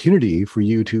grand opportunity for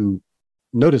you to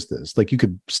notice this. Like, you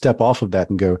could step off of that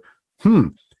and go,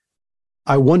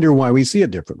 I wonder why we see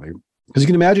it differently. Because you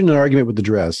can imagine an argument with the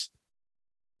dress.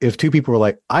 If two people were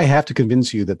like, I have to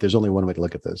convince you that there's only one way to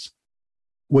look at this.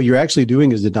 What you're actually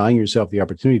doing is denying yourself the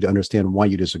opportunity to understand why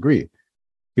you disagree.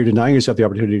 You're denying yourself the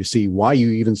opportunity to see why you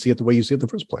even see it the way you see it in the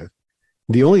first place.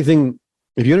 The only thing,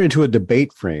 if you enter into a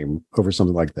debate frame over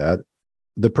something like that,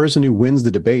 the person who wins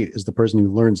the debate is the person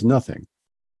who learns nothing.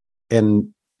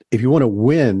 And if you want to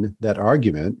win that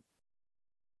argument,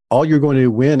 all you're going to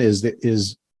win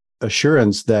is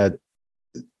assurance that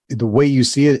the way you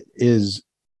see it is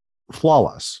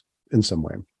flawless in some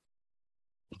way.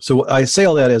 So I say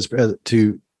all that as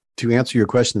to answer your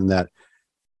question, in that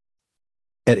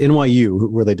at NYU,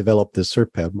 where they developed this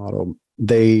SurfPath model,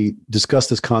 they discussed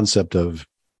this concept of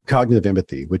cognitive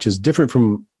empathy, which is different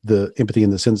from the empathy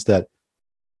in the sense that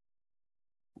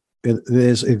it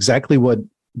is exactly what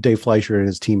Dave Fleischer and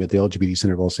his team at the LGBT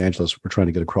Center of Los Angeles were trying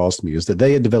to get across to me, is that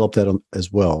they had developed that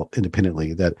as well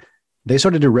independently, that they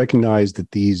started to recognize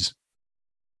that these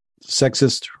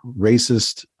sexist,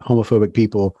 racist, homophobic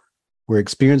people were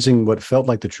experiencing what felt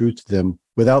like the truth to them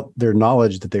without their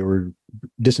knowledge that they were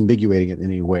disambiguating it in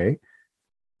any way,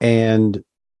 and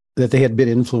that they had been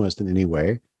influenced in any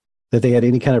way, that they had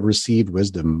any kind of received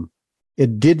wisdom.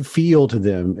 It did feel to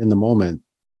them in the moment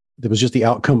that was just the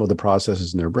outcome of the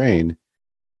processes in their brain.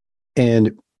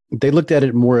 And they looked at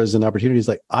it more as an opportunity. It's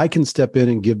like, I can step in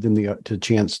and give them the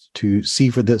chance to see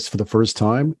for this for the first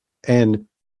time and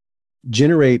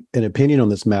generate an opinion on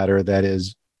this matter that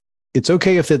is, it's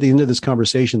okay if at the end of this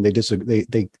conversation they disagree,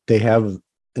 they have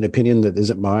an opinion that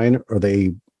isn't mine, or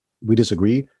we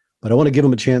disagree, but I want to give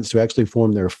them a chance to actually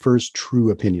form their first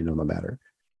true opinion on the matter.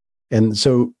 And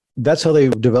so that's how they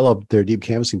developed their deep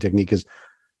canvassing technique, is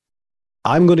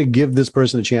I'm going to give this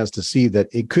person a chance to see that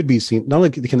it could be seen, not only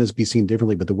can this be seen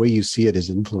differently, but the way you see it is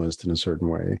influenced in a certain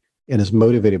way and is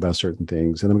motivated by certain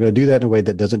things. And I'm going to do that in a way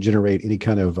that doesn't generate any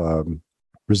kind of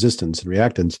resistance and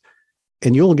reactance.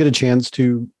 And you'll get a chance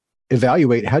to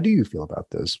evaluate, how do you feel about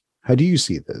this? How do you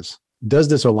see this? Does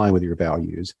this align with your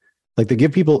values? Like,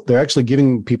 they're actually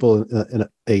giving people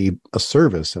a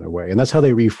service in a way. And that's how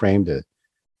they reframed it.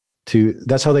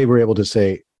 That's how they were able to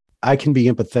say, I can be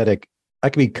empathetic. I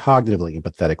can be cognitively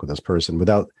empathetic with this person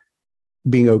without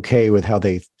being okay with how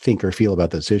they think or feel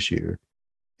about this issue.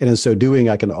 And in so doing,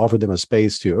 I can offer them a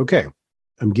space to, okay,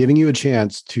 I'm giving you a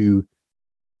chance to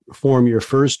form your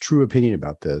first true opinion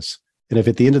about this. And if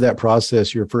at the end of that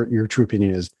process, your true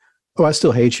opinion is, oh, I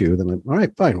still hate you, then I'm, all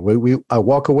right, fine. I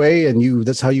walk away and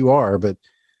that's how you are. But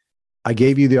I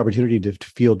gave you the opportunity to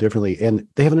feel differently. And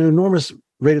they have an enormous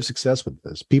rate of success with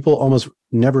this. People almost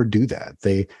never do that.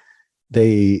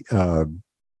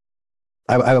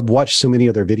 I've watched so many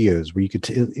other videos where you could,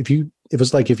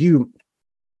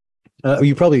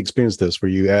 you probably experienced this,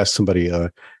 where you ask somebody,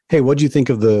 hey, what'd you think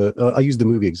of I'll use the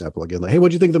movie example again. Like, hey,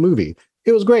 what'd you think of the movie?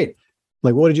 It was great.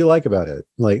 Like, what did you like about it?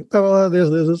 Like, oh,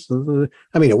 this.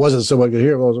 I mean, it wasn't so much good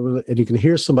here. And you can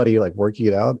hear somebody like working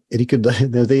it out, and you could,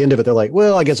 at the end of it, they're like,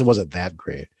 well, I guess it wasn't that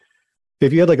great.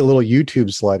 If you had like a little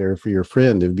YouTube slider for your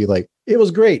friend, it'd be like, it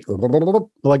was great. Well,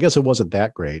 I guess it wasn't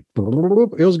that great.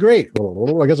 It was great.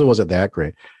 I guess it wasn't that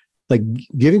great. Like,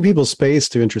 giving people space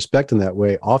to introspect in that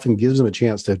way often gives them a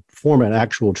chance to form an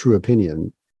actual true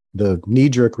opinion. The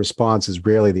knee-jerk response is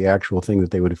rarely the actual thing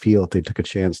that they would feel if they took a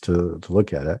chance to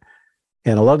look at it.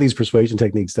 And a lot of these persuasion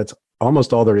techniques, that's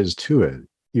almost all there is to it.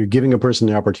 You're giving a person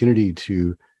the opportunity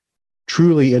to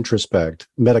truly introspect,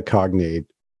 metacognate,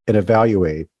 and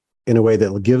evaluate in a way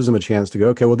that gives them a chance to go,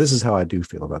 okay, well, this is how I do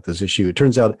feel about this issue. It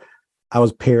turns out I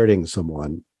was parroting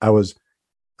someone. I was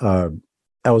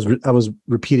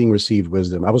repeating received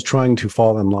wisdom. I was trying to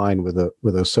fall in line with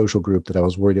a social group that I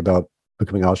was worried about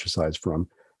becoming ostracized from.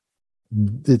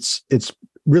 It's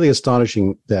really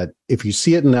astonishing that if you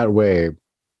see it in that way,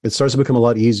 it starts to become a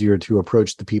lot easier to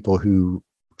approach the people who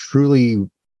truly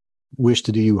wish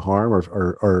to do you harm,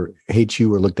 or hate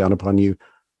you, or look down upon you,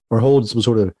 or hold some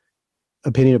sort of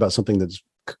opinion about something that's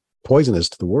poisonous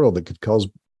to the world, that could cause,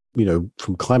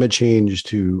 from climate change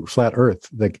to flat earth.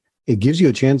 Like, it gives you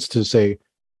a chance to say,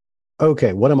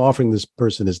 okay, what I'm offering this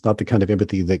person is not the kind of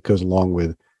empathy that goes along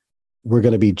with, we're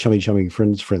going to be chummy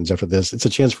friends after this. It's a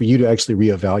chance for you to actually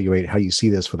reevaluate how you see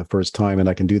this for the first time. And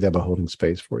I can do that by holding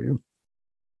space for you.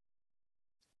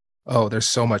 Oh, there's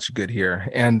so much good here.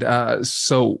 And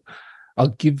so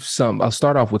I'll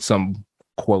start off with some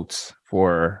quotes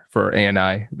for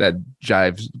ANI that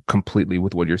jives completely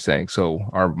with what you're saying. So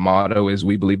our motto is,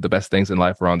 we believe the best things in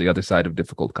life are on the other side of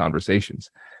difficult conversation.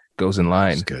 Goes in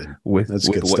line with what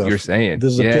stuff you're saying.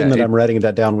 This is a pin that I'm writing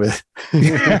that down with.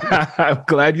 I'm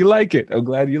glad you like it.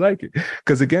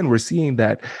 Because again, we're seeing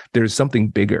that there's something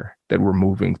bigger that we're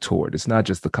moving toward. It's not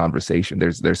just the conversation.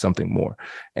 There's something more.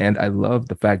 And I love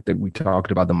the fact that we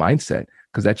talked about the mindset,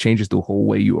 because that changes the whole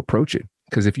way you approach it.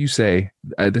 Because if you say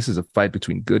this is a fight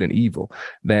between good and evil,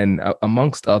 then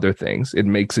amongst other things, it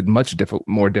makes it much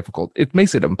more difficult. It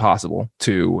makes it impossible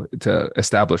to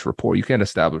establish rapport. You can't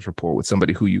establish rapport with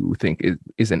somebody who you think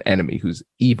is an enemy, who's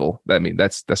evil. I mean,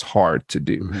 that's hard to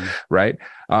do, right?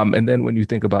 And then when you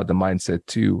think about the mindset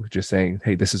too, just saying,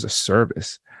 hey, this is a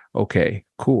service. Okay,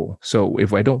 cool. So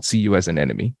if I don't see you as an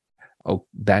enemy,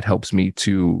 that helps me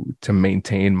to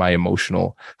maintain my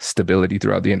emotional stability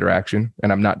throughout the interaction.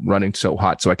 And I'm not running so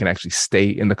hot, so I can actually stay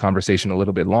in the conversation a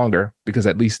little bit longer, because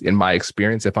at least in my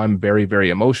experience, if I'm very, very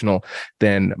emotional,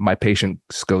 then my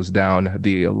patience goes down.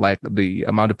 The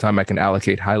amount of time I can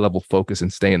allocate high level focus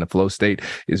and stay in the flow state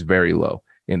is very low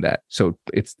in that. So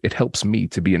it helps me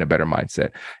to be in a better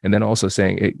mindset. And then also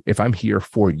saying, if I'm here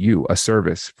for you, a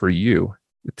service for you,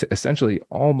 to essentially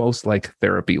almost like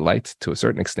therapy light to a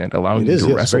certain extent, allowing you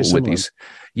to wrestle with these.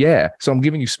 Yeah. So I'm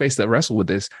giving you space to wrestle with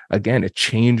this. Again, it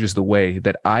changes the way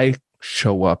that I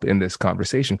show up in this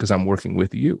conversation because I'm working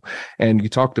with you. And you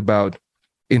talked about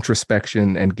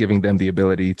introspection and giving them the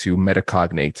ability to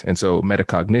metacognate. And so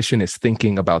metacognition is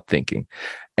thinking about thinking.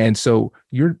 And so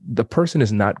the person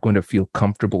is not going to feel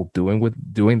comfortable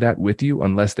doing that with you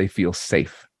unless they feel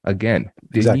safe. Again,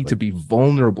 they need to be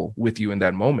vulnerable with you in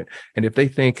that moment. And if they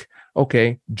think,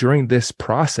 okay, during this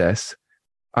process,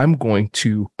 I'm going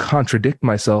to contradict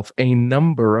myself a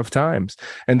number of times.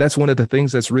 And that's one of the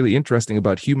things that's really interesting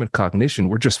about human cognition.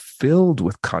 We're just filled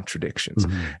with contradictions.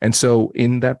 Mm-hmm. And so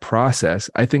in that process,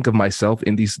 I think of myself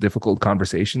in these difficult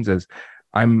conversations as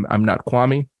I'm not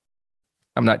Kwame.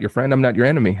 I'm not your friend. I'm not your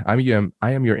enemy. I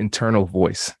am your internal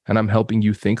voice, and I'm helping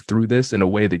you think through this in a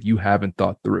way that you haven't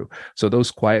thought through. So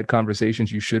those quiet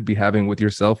conversations you should be having with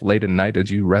yourself late at night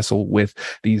as you wrestle with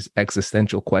these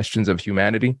existential questions of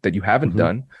humanity that you haven't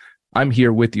done, I'm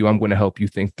here with you. I'm going to help you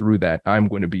think through that. I'm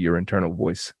going to be your internal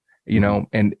voice, and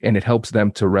it helps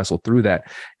them to wrestle through that.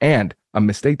 And a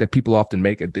mistake that people often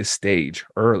make at this stage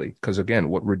early, because again,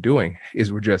 what we're doing is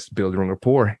we're just building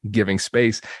rapport, giving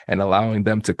space, and allowing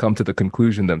them to come to the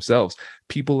conclusion themselves.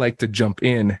 People like to jump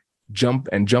in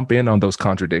on those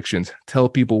contradictions, tell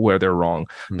people where they're wrong,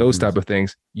 those type of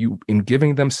things. In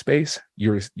giving them space,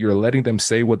 you're letting them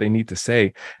say what they need to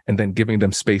say, and then giving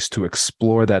them space to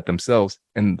explore that themselves.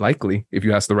 And likely, if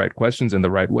you ask the right questions in the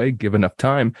right way, give enough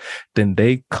time, then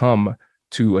they come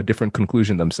to a different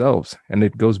conclusion themselves. And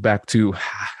it goes back to,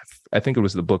 I think it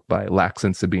was the book by Lax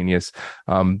and Sabinius,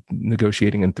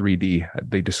 Negotiating in 3D.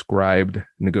 They described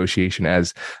negotiation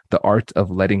as the art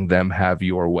of letting them have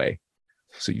your way.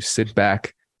 So you sit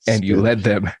back and you let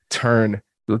them turn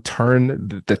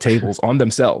the tables on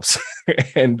themselves.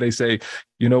 And they say,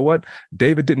 you know what?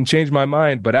 David didn't change my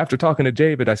mind, but after talking to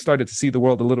David, I started to see the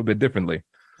world a little bit differently.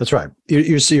 That's right.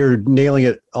 You're nailing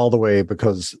it all the way,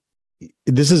 because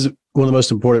this is one of the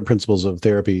most important principles of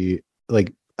therapy.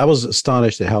 Like, I was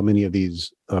astonished at how many of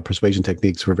these persuasion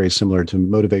techniques were very similar to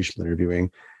motivational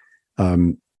interviewing,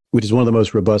 which is one of the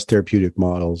most robust therapeutic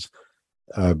models.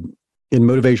 In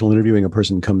motivational interviewing, a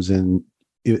person comes in.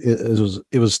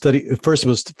 It was studied. At first, it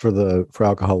was for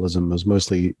alcoholism. It was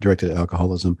mostly directed at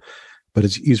alcoholism, but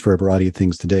it's used for a variety of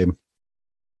things today.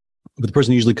 But the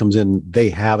person usually comes in. They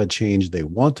have a change they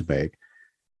want to make,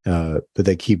 but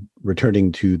they keep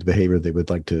returning to the behavior they would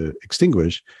like to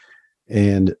extinguish.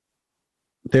 And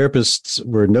therapists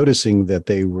were noticing that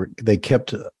they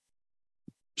kept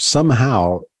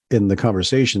somehow in the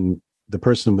conversation, the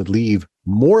person would leave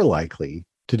more likely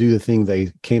to do the thing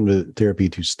they came to therapy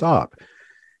to stop.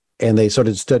 And they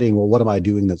started studying, well, what am I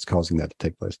doing that's causing that to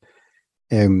take place?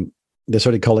 And they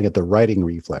started calling it the writing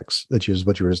reflex, which is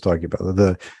what you were just talking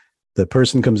about. The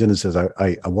person comes in and says,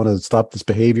 I want to stop this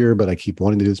behavior, but I keep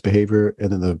wanting to do this behavior.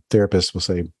 And then the therapist will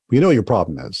say, you know what your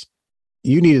problem is.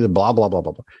 You needed a blah, blah, blah,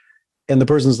 blah, blah. And the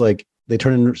person's like, they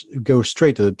go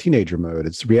straight to the teenager mode.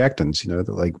 It's reactance, they're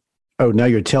like, oh, now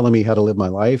you're telling me how to live my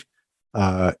life.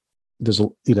 There's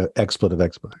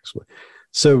expletive.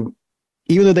 So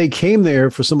even though they came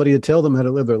there for somebody to tell them how to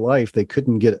live their life, they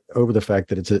couldn't get over the fact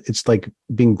that it's like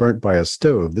being burnt by a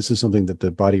stove. This is something that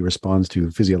the body responds to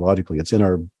physiologically. It's in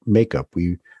our makeup.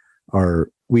 We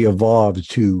evolved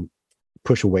to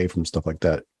push away from stuff like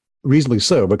that. Reasonably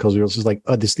so, because we were just like,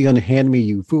 this is the unhand me,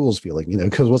 you fools feeling,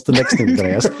 because what's the next thing that I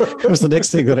ask? What's the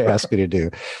next thing that I ask you to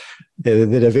do?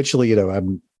 And then eventually,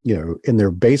 I'm, in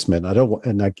their basement.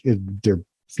 They're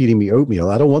feeding me oatmeal.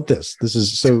 I don't want this. This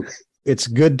is so. It's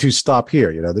good to stop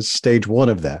here. This is stage one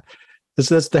of that.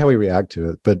 That's how we react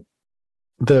to it. But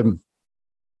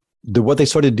what they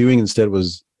started doing instead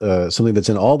was something that's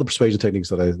in all the persuasion techniques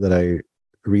that I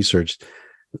researched.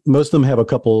 Most of them have a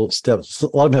couple steps.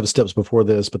 A lot of them have steps before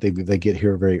this, but they get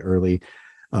here very early.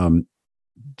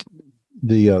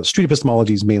 The street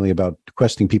epistemology is mainly about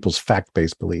questioning people's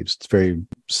fact-based beliefs. It's very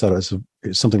subtle.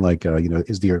 It's something like,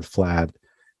 is the earth flat?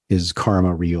 Is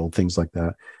karma real? Things like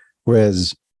that.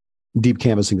 Whereas deep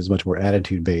canvassing is much more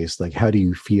attitude-based. Like, how do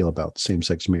you feel about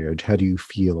same-sex marriage? How do you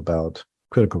feel about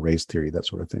critical race theory? That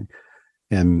sort of thing.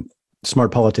 And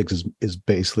smart politics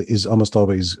is almost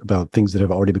always about things that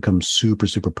have already become super,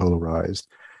 super polarized.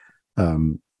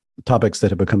 topics that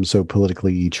have become so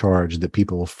politically charged that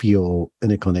people feel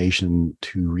an inclination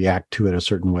to react to it a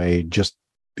certain way just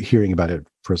hearing about it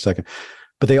for a second.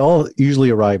 But they all usually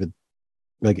arrive at,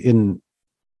 like in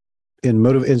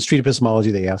street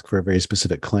epistemology, they ask for a very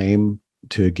specific claim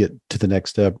to get to the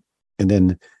next step. And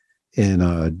then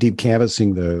in deep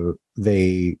canvassing, though,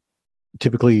 they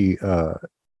typically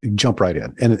jump right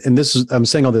in. And this is, I'm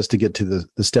saying all this to get to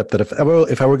the step that if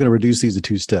I were going to reduce these to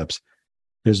two steps,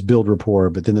 there's build rapport,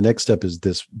 but then the next step is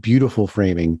this beautiful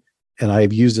framing. And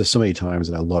I've used this so many times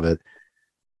and I love it.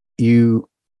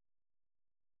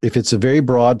 If it's a very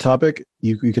broad topic,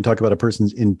 you can talk about a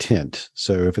person's intent.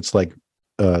 So if it's like,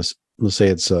 let's say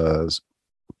it's who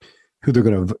they're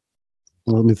going to,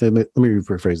 let me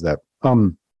rephrase that.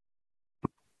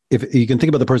 If you can think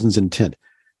about the person's intent.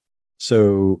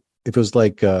 So if it was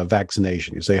like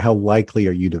vaccination, you say, how likely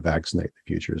are you to vaccinate in the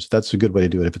future? So that's a good way to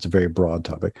do it if it's a very broad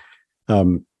topic.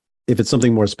 If it's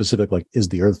something more specific, like is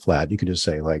the earth flat, you can just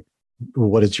say like, well,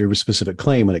 what is your specific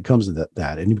claim when it comes to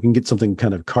that? And you can get something,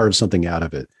 kind of carve something out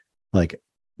of it. Like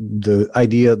the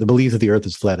belief that the earth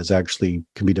is flat is actually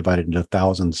can be divided into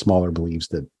 1,000 smaller beliefs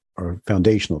that are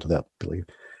foundational to that belief.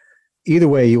 Either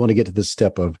way, you want to get to this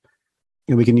step of,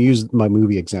 and we can use my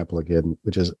movie example again,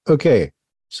 which is, okay,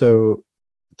 so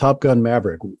Top Gun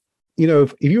Maverick,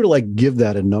 if you were to like give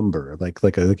that a number, like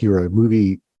you were a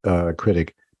movie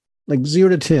critic, like 0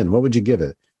 to 10, what would you give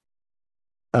it?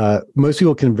 Most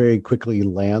people can very quickly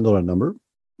land on a number.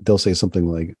 They'll say something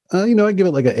like, I'd give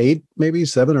it like an 8, maybe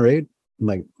 7 or 8. I'm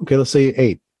like, okay, let's say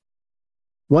 8.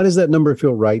 Why does that number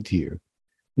feel right to you?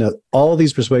 Now, all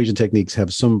these persuasion techniques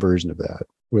have some version of that,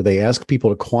 where they ask people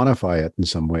to quantify it in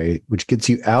some way, which gets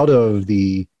you out of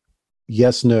the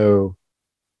yes, no,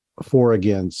 for,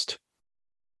 against,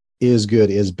 is good,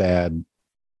 is bad,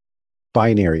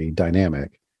 binary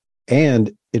dynamic.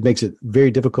 And it makes it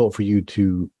very difficult for you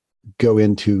to go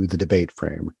into the debate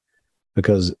frame,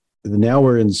 because now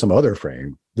we're in some other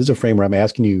frame. This is a frame where I'm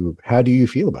asking you, how do you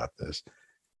feel about this?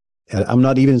 And I'm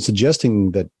not even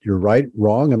suggesting that you're right,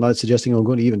 wrong. I'm not suggesting I'm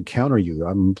going to even counter you.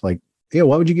 I'm like,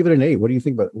 why would you give it an 8? What do you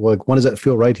think about it? Well, like, why does that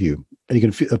feel right to you? And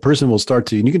you can, a person will start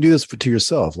to, and you can do this to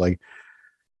yourself, like,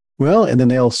 well, and then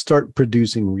they'll start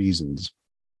producing reasons.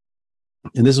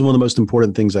 And this is one of the most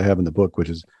important things I have in the book, which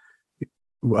is,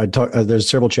 there's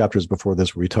several chapters before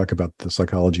this where we talk about the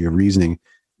psychology of reasoning,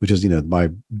 which is, my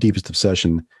deepest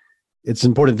obsession. It's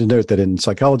important to note that in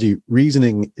psychology,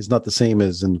 reasoning is not the same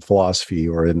as in philosophy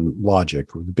or in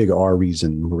logic, the big R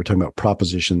reason, where we're talking about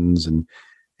propositions and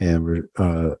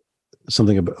we're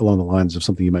something along the lines of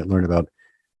something you might learn about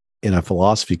in a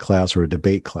philosophy class or a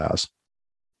debate class.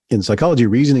 In psychology,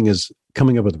 reasoning is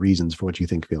coming up with reasons for what you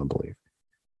think, feel, and believe.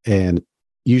 And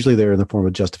usually they're in the form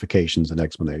of justifications and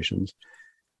explanations.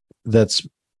 That's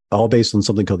all based on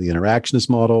something called the interactionist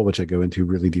model, which I go into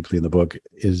really deeply in the book.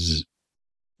 Is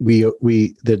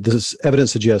this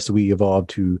evidence suggests that we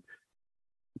evolved to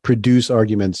produce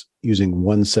arguments using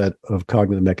one set of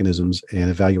cognitive mechanisms and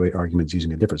evaluate arguments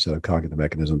using a different set of cognitive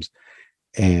mechanisms.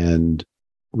 And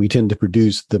we tend to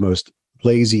produce the most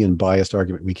lazy and biased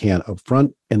argument we can up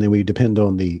front, and then we depend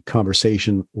on the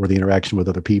conversation or the interaction with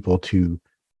other people to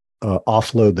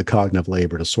offload the cognitive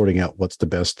labor to sorting out what's the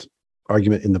best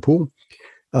argument in the pool.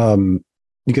 You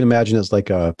can imagine it's like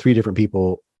 3 different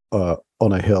people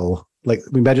on a hill. Like,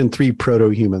 imagine 3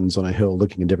 proto-humans on a hill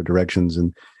looking in different directions,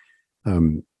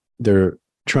 and they're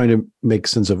trying to make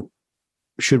sense of,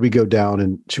 should we go down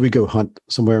and should we go hunt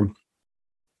somewhere?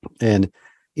 And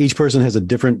each person has a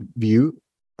different view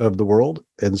of the world,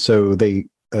 and so they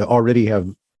already have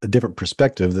a different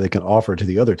perspective that they can offer to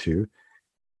the other 2,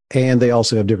 and they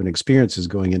also have different experiences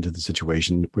going into the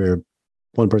situation, where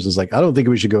one person's like, I don't think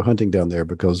we should go hunting down there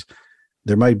because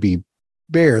there might be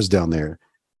bears down there.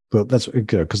 Well, that's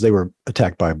because they were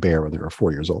attacked by a bear when they were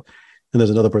 4 years old. And there's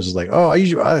another person's like, oh,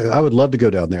 I would love to go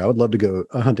down there. I would love to go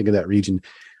hunting in that region.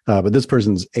 But this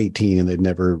person's 18 and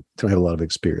don't have a lot of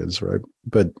experience, right?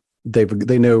 But they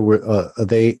know where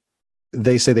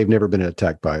they say they've never been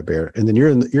attacked by a bear. And then you're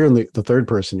in the third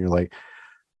person. You're like,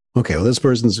 okay, well, this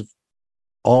person's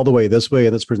all the way this way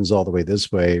and this person's all the way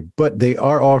this way, but they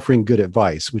are offering good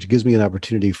advice, which gives me an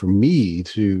opportunity for me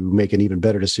to make an even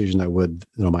better decision I would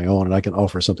on my own, and I can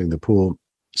offer something to the pool.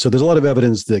 So there's a lot of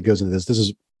evidence that goes into this.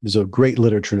 There's a great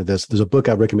literature into this. There's a book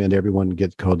I recommend everyone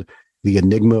get called The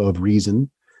Enigma of Reason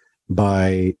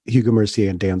by Hugo Mercier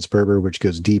and Dan Sperber, which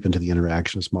goes deep into the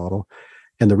interactionist model.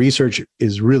 And the research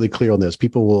is really clear on this.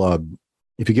 People will,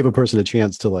 if you give a person a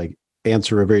chance to like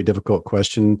answer a very difficult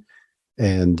question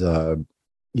and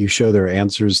you show their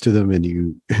answers to them and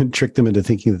you trick them into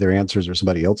thinking that their answers are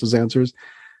somebody else's answers,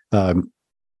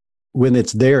 when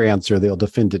it's their answer, they'll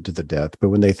defend it to the death. But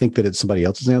when they think that it's somebody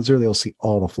else's answer, they'll see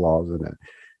all the flaws in it.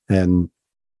 And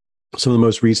some of the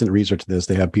most recent research to this,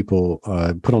 they have people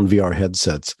put on VR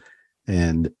headsets,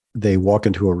 and they walk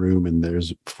into a room, and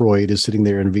there's Freud is sitting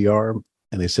there in VR,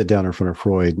 and they sit down in front of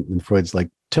Freud, and Freud's like,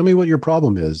 "Tell me what your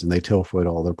problem is," and they tell Freud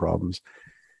all their problems,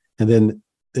 and then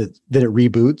it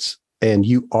reboots, and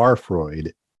you are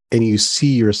Freud, and you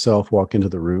see yourself walk into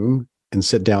the room and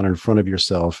sit down in front of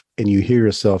yourself, and you hear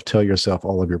yourself tell yourself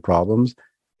all of your problems.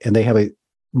 And they have a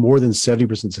more than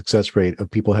 70% success rate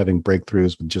of people having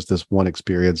breakthroughs with just this one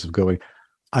experience of going,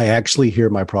 I actually hear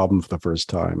my problem for the first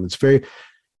time.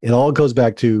 It all goes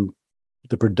back to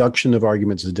the production of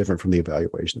arguments is different from the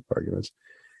evaluation of arguments.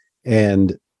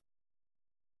 And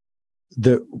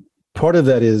the part of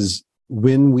that is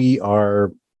when we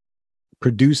are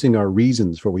producing our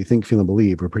reasons for what we think, feel, and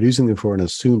believe, we're producing them for an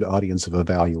assumed audience of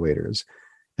evaluators.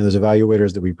 And those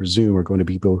evaluators that we presume are going to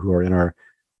be people who are in our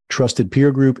trusted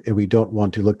peer group, and we don't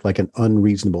want to look like an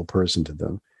unreasonable person to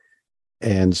them.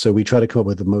 And so we try to come up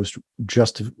with the most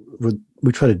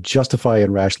we try to justify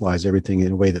and rationalize everything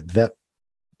in a way that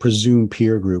presumed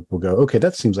peer group will go, okay,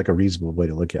 that seems like a reasonable way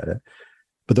to look at it.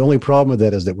 But the only problem with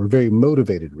that is that we're very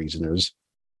motivated reasoners.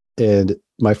 And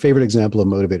my favorite example of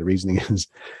motivated reasoning is,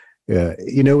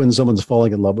 when someone's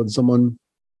falling in love with someone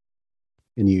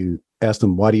and you ask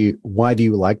them, why do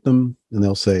you like them? And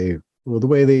they'll say, well, the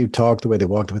way they talk, the way they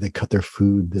walk, the way they cut their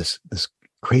food, this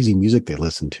crazy music they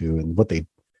listen to, and what they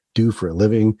do for a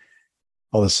living,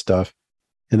 all this stuff.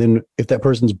 And then if that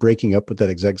person's breaking up with that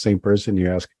exact same person,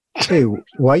 you ask, hey,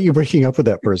 why are you breaking up with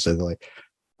that person? They're like,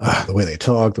 the way they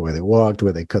talk, the way they walk, the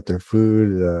way they cut their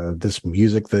food, this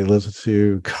music they listen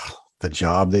to, God, the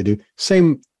job they do.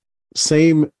 Same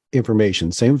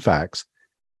information, same facts,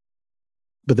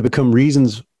 but they become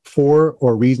reasons for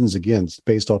or reasons against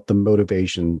based off the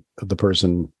motivation of the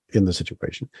person in the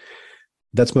situation.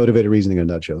 That's motivated reasoning in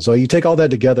a nutshell. So you take all that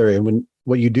together, and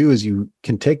what you do is you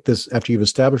can take this after you've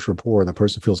established rapport and the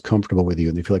person feels comfortable with you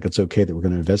and they feel like it's okay that we're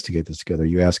going to investigate this together.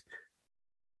 You ask,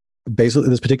 basically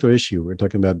this particular issue, we're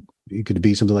talking about, it could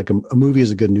be something like a movie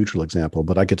is a good neutral example,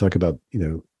 but I could talk about,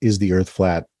 is the earth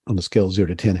flat on a scale of 0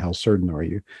 to 10? How certain are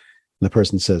you? And the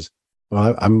person says,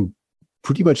 well, I'm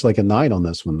pretty much like a 9 on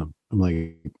this one. I'm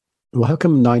like, well, how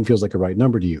come 9 feels like a right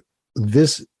number to you?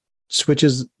 This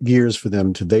switches gears for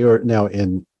them to, they are now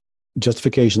in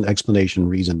justification, explanation,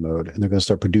 reason mode, and they're going to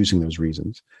start producing those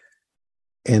reasons.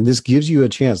 And this gives you a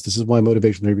chance. This is why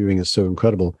motivational interviewing is so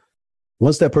incredible.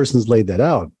 Once that person's laid that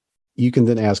out, you can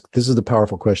then ask, this is the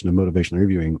powerful question of motivational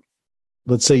interviewing.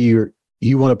 Let's say you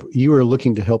are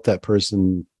looking to help that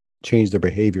person change their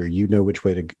behavior. You know which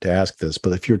way to ask this.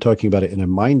 But if you're talking about it in a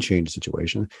mind change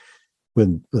situation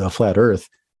with a flat earth,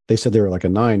 they said they were like a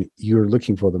 9, you're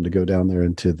looking for them to go down there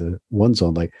into the 1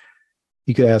 zone. Like,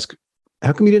 you could ask,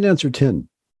 how come you didn't answer 10?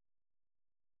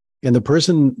 And the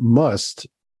person must,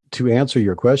 to answer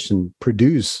your question,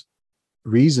 produce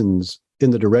reasons in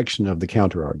the direction of the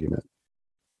counter argument.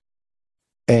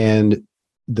 And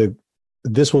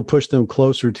this will push them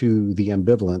closer to the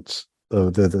ambivalence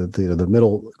of the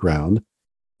middle ground,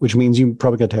 which means you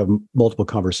probably got to have multiple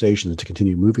conversations to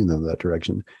continue moving them in that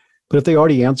direction. But if they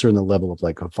already answer in the level of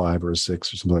like a 5 or a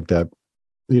 6 or something like that,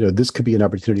 this could be an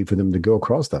opportunity for them to go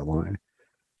across that line.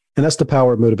 And that's the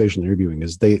power of motivational interviewing,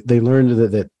 is they learned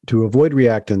that to avoid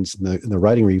reactance in the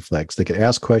writing reflex, they could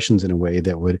ask questions in a way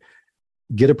that would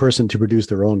get a person to produce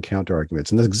their own counter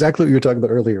arguments. And that's exactly what you were talking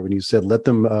about earlier when you said, let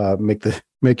them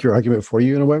make your argument for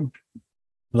you in a way.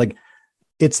 Like,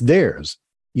 it's theirs.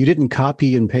 You didn't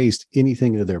copy and paste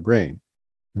anything into their brain.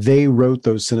 They wrote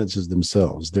those sentences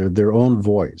themselves. They're their own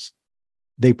voice.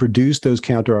 They produced those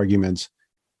counter arguments,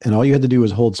 and all you had to do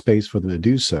was hold space for them to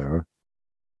do so.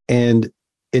 And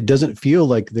it doesn't feel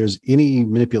like there's any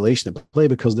manipulation at play,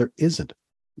 because there isn't.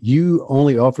 You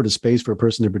only offered a space for a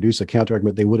person to produce a counter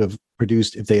argument they would have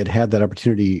produced if they had that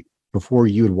opportunity before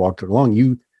you had walked along.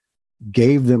 You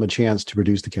gave them a chance to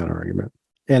produce the counter argument.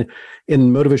 And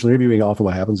in motivational interviewing, often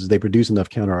what happens is they produce enough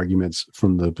counter arguments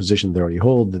from the position they already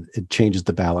hold that it changes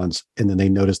the balance, and then they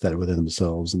notice that within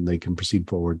themselves, and they can proceed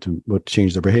forward to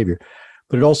change their behavior.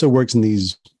 But it also works in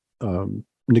these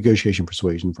negotiation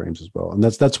persuasion frames as well, and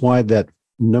that's why that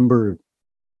number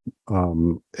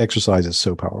exercise is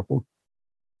so powerful.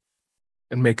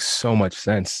 It makes so much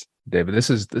sense, David. This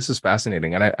is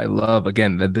fascinating, and I love,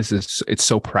 again, that it's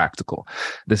so practical.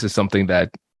 This is something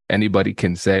that anybody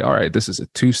can say, all right, this is a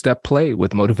 2-step play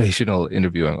with motivational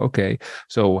interviewing. Okay,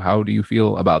 so how do you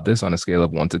feel about this on a scale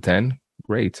of 1 to 10?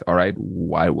 Great. All right,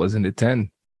 why wasn't it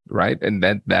 10? Right? And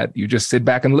that you just sit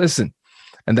back and listen.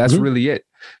 And that's really it.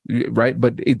 right?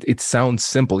 But it sounds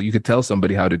simple. You could tell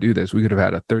somebody how to do this. We could have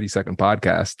had a 30-second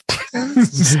podcast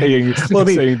saying,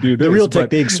 do this. The real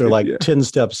techniques are like 10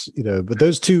 steps, but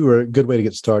those two are a good way to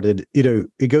get started.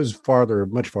 It goes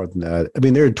much farther than that. I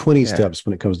mean, there are 20 steps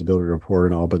when it comes to building rapport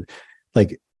and all, but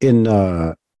like in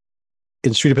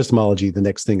street epistemology, the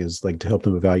next thing is like to help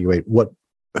them evaluate what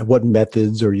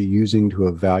methods are you using to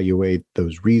evaluate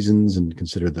those reasons and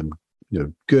consider them,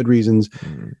 good reasons.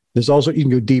 There's also, you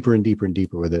can go deeper and deeper and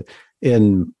deeper with it.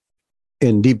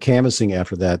 In deep canvassing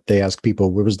after that, they ask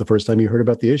people, when was the first time you heard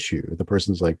about the issue? The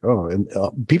person's like, oh, and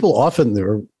people often,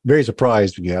 they're very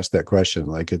surprised when you ask that question.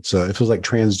 Like it feels like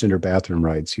transgender bathroom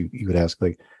rights. You would ask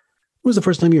like, when was the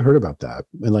first time you heard about that?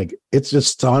 And like, it's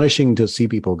astonishing to see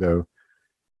people go,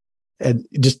 and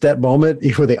just that moment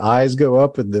where the eyes go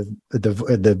up and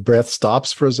the breath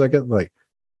stops for a second, like,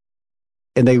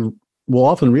 and they will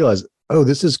often realize, oh,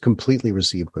 this is completely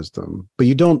received wisdom. But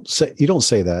you don't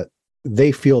say that.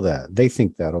 They feel that. They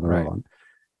think that on their own.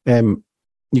 And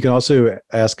you can also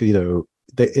ask,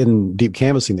 in deep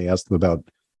canvassing, they ask them about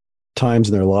times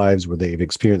in their lives where they've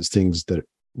experienced things that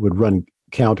would run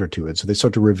counter to it. So they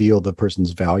start to reveal the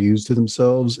person's values to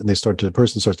themselves, and the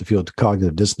person starts to feel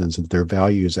cognitive dissonance, and their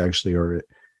values actually are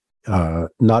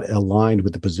not aligned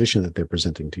with the position that they're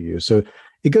presenting to you. So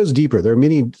it goes deeper. There are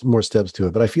many more steps to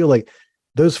it, but I feel like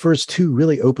those first two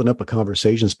really open up a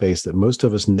conversation space that most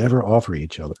of us never offer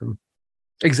each other.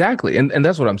 Exactly. And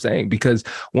that's what I'm saying, because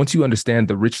once you understand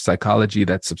the rich psychology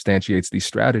that substantiates these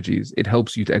strategies, it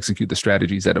helps you to execute the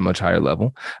strategies at a much higher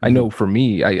level. I know for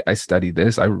me, I studied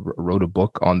this. I wrote a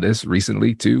book on this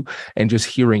recently too. And just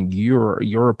hearing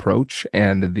your approach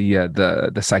and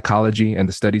the psychology and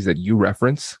the studies that you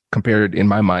reference compared in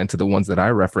my mind to the ones that I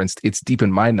referenced, it's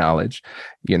deepened my knowledge,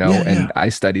 and I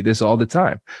study this all the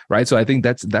time. Right. So I think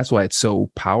that's why it's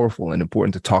so powerful and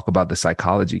important to talk about the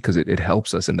psychology, because it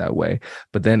helps us in that way.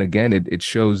 But then again, it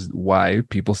shows why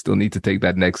people still need to take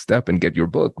that next step and get your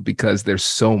book, because there's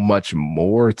so much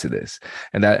more to this,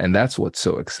 and that's what's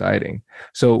so exciting.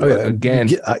 So again,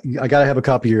 I gotta have a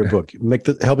copy of your book.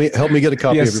 Help me get a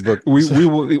copy of your book. We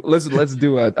will. Let's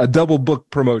do a double book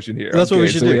promotion here. That's what we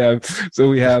should do.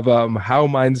 We have How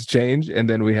Minds Change, and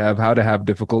then we have How to Have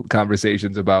Difficult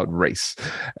Conversations About Race.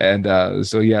 And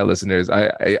listeners,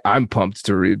 I'm pumped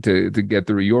to get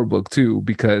through your book too,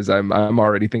 because I'm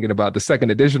already thinking about the second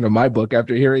edition of my book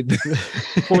after hearing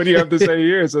what you have to say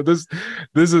here. So this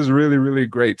is really, really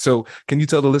great. So can you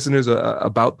tell the listeners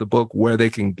about the book, where they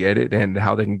can get it and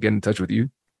how they can get in touch with you?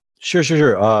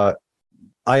 Sure.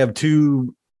 I have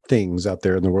two things out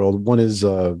there in the world. One is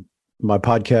my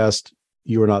podcast,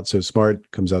 You Are Not So Smart,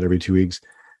 comes out every 2 weeks.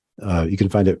 You can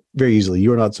find it very easily,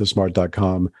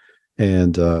 youarenotsosmart.com.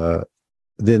 And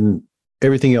then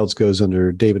everything else goes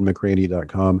under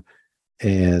davidmcraney.com.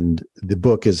 And the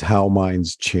book is How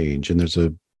Minds Change. And there's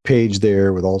a page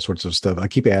there with all sorts of stuff. I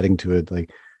keep adding to it. Like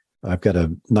I've got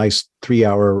a nice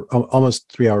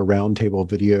almost 3 hour roundtable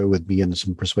video with me and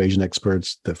some persuasion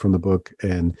experts from the book,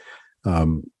 and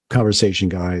conversation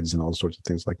guides and all sorts of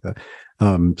things like that.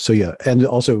 And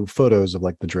also photos of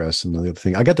like the dress and the other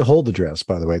thing. I got to hold the dress,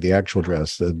 by the way, the actual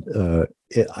dress.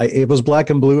 It was black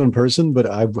and blue in person, but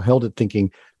I held it thinking,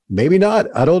 maybe not.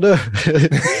 I don't know.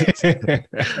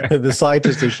 The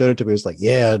scientist who showed it to me was like,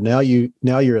 yeah, now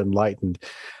you're enlightened.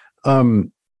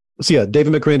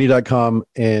 davidmcraney.com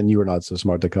and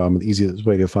youarenotsosmart.com. The easiest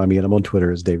way to find me. And I'm on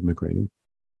Twitter as David McRaney.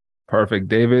 Perfect,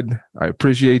 David. I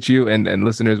appreciate you. And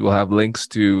listeners will have links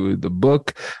to the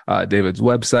book, David's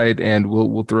website, and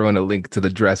we'll throw in a link to the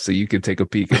dress so you can take a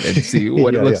peek and see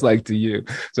what it looks like to you.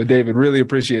 So David, really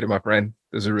appreciate it, my friend.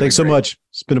 This is really Thanks so much.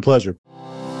 It's been a pleasure.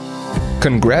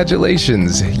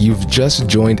 Congratulations, you've just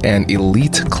joined an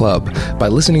elite club. By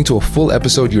listening to a full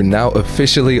episode, you're now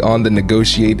officially on the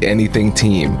Negotiate Anything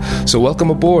team. So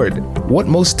welcome aboard. What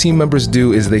most team members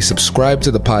do is they subscribe to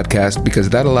the podcast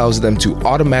because that allows them to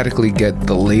automatically get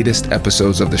the latest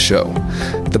episodes of the show.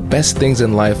 The best things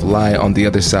in life lie on the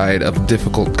other side of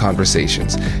difficult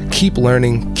conversations. Keep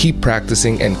learning, keep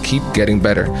practicing, and keep getting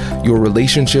better. Your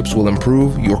relationships will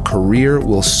improve, your career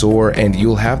will soar, and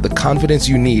you'll have the confidence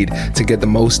you need to get the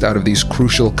most out of these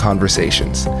crucial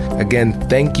conversations. Again,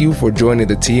 thank you for joining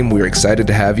the team. We're excited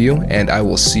to have you, and I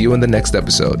will see you in the next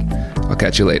episode. I'll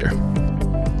catch you later.